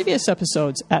listen to previous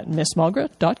episodes at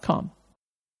missmulgra.com.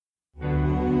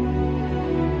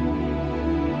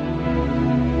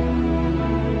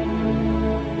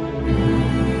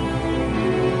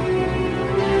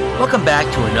 Welcome back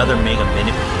to another Mega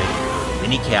Minute with Mega,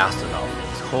 mini cast on all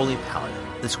things Holy Paladin.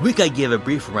 This week I give a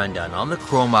brief rundown on the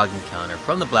Kromog encounter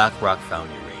from the Blackrock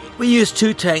Foundry raid. We used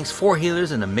 2 tanks, 4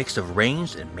 healers, and a mix of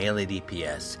ranged and melee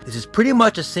DPS. This is pretty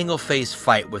much a single phase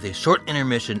fight with a short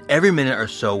intermission every minute or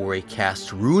so where he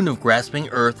casts Rune of Grasping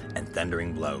Earth and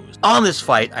Thundering Blows. On this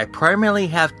fight, I primarily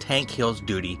have tank heals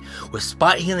duty, with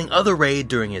spot healing other raid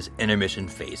during his intermission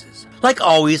phases. Like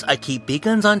always, I keep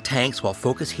beacons on tanks while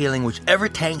focus healing whichever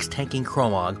tank's tanking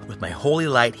Kromog with my Holy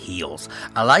Light heals.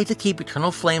 I like to keep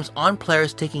Eternal Flames on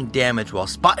players taking damage while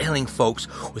spot healing folks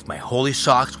with my Holy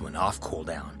Shocks when off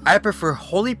cooldown. I prefer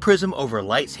Holy Prism over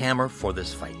Light's Hammer for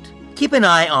this fight. Keep an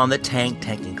eye on the tank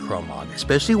tanking Kromog,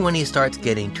 especially when he starts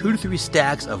getting 2 to 3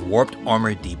 stacks of Warped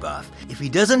Armor debuff. If he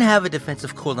doesn't have a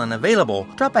defensive cooldown available,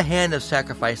 drop a Hand of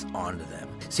Sacrifice onto them.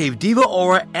 Save Diva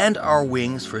Aura and our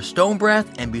wings for Stone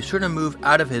Breath, and be sure to move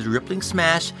out of his Rippling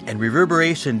Smash and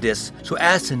Reverberation Disc so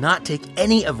as to not take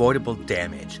any avoidable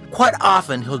damage. Quite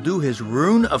often, he'll do his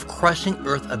Rune of Crushing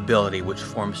Earth ability, which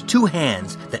forms 2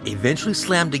 hands that eventually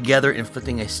slam together,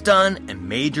 inflicting a stun and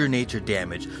major nature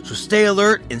damage, so stay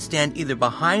alert and stand either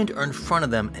behind or in front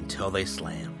of them until they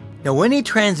slam. Now when he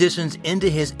transitions into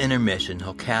his intermission,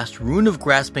 he'll cast Rune of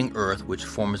Grasping Earth, which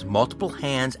forms multiple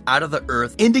hands out of the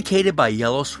earth indicated by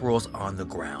yellow swirls on the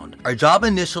ground. Our job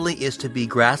initially is to be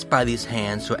grasped by these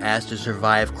hands so as to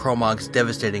survive Kromog's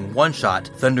devastating one-shot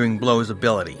Thundering Blows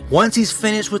ability. Once he's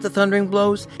finished with the Thundering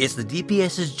Blows, it's the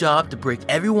DPS's job to break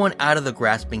everyone out of the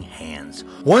grasping hands.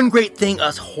 One great thing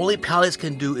us Holy Paladins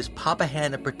can do is pop a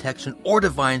Hand of Protection or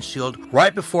Divine Shield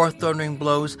right before Thundering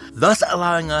Blows, thus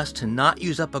allowing us to not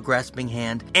use up a grasping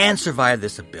hand and survive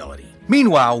this ability.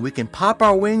 Meanwhile, we can pop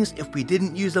our wings if we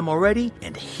didn't use them already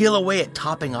and heal away at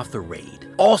topping off the raid.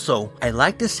 Also, I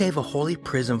like to save a Holy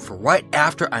Prism for right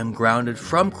after I'm grounded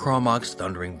from Kromog's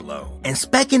Thundering Blow, and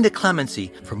spec into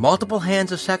Clemency for multiple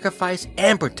Hands of Sacrifice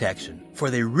and Protection, for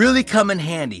they really come in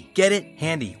handy, get it?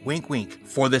 Handy, wink wink,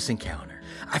 for this encounter.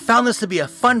 I found this to be a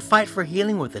fun fight for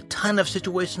healing with a ton of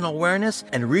situational awareness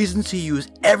and reasons to use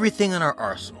everything in our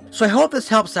arsenal. So I hope this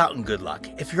helps out and good luck.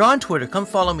 If you're on Twitter, come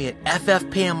follow me at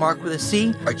FFPMMark with a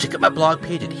C, or check out my blog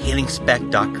page at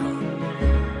healingspec.com.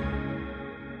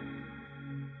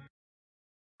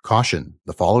 Caution,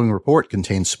 the following report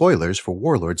contains spoilers for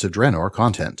Warlords of Draenor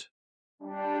content.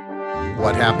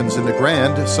 What happens in the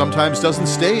Grand sometimes doesn't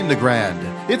stay in the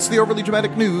Grand. It's the Overly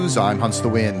Dramatic News. I'm Hunts the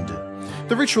Wind.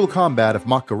 The ritual combat of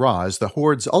Mak-Gara is the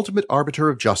Horde's ultimate arbiter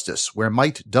of justice, where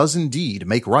might does indeed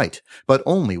make right, but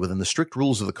only within the strict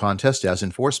rules of the contest as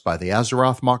enforced by the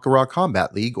Azeroth Mak-Gara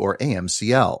Combat League, or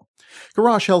AMCL.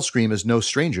 Garrosh Hellscream is no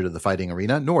stranger to the fighting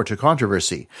arena, nor to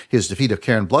controversy. His defeat of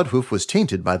Cairn Bloodhoof was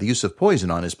tainted by the use of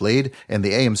poison on his blade, and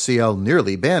the AMCL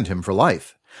nearly banned him for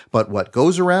life. But what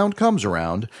goes around comes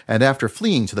around, and after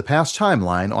fleeing to the past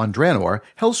timeline on Draenor,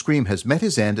 Hellscream has met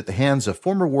his end at the hands of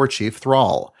former Warchief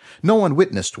Thrall. No one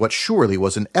witnessed what surely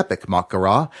was an epic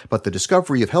Mak-Gara, but the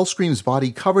discovery of Hellscream's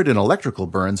body covered in electrical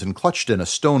burns and clutched in a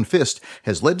stone fist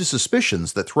has led to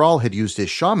suspicions that Thrall had used his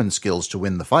shaman skills to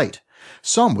win the fight.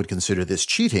 Some would consider this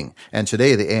cheating, and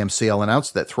today the AMCL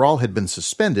announced that Thrall had been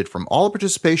suspended from all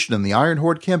participation in the Iron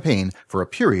Horde campaign for a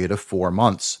period of 4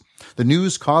 months. The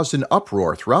news caused an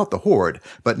uproar throughout the Horde,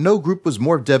 but no group was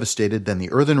more devastated than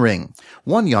the Earthen Ring.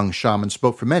 One young shaman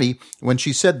spoke for many when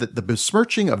she said that the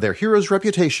besmirching of their hero's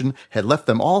reputation had left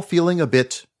them all feeling a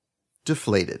bit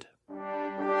deflated.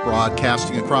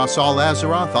 Broadcasting across all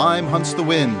Azeroth, I'm Hunts the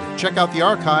Wind. Check out the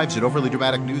archives at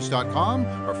overlydramaticnews.com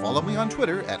or follow me on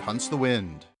Twitter at Hunts the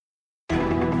Wind.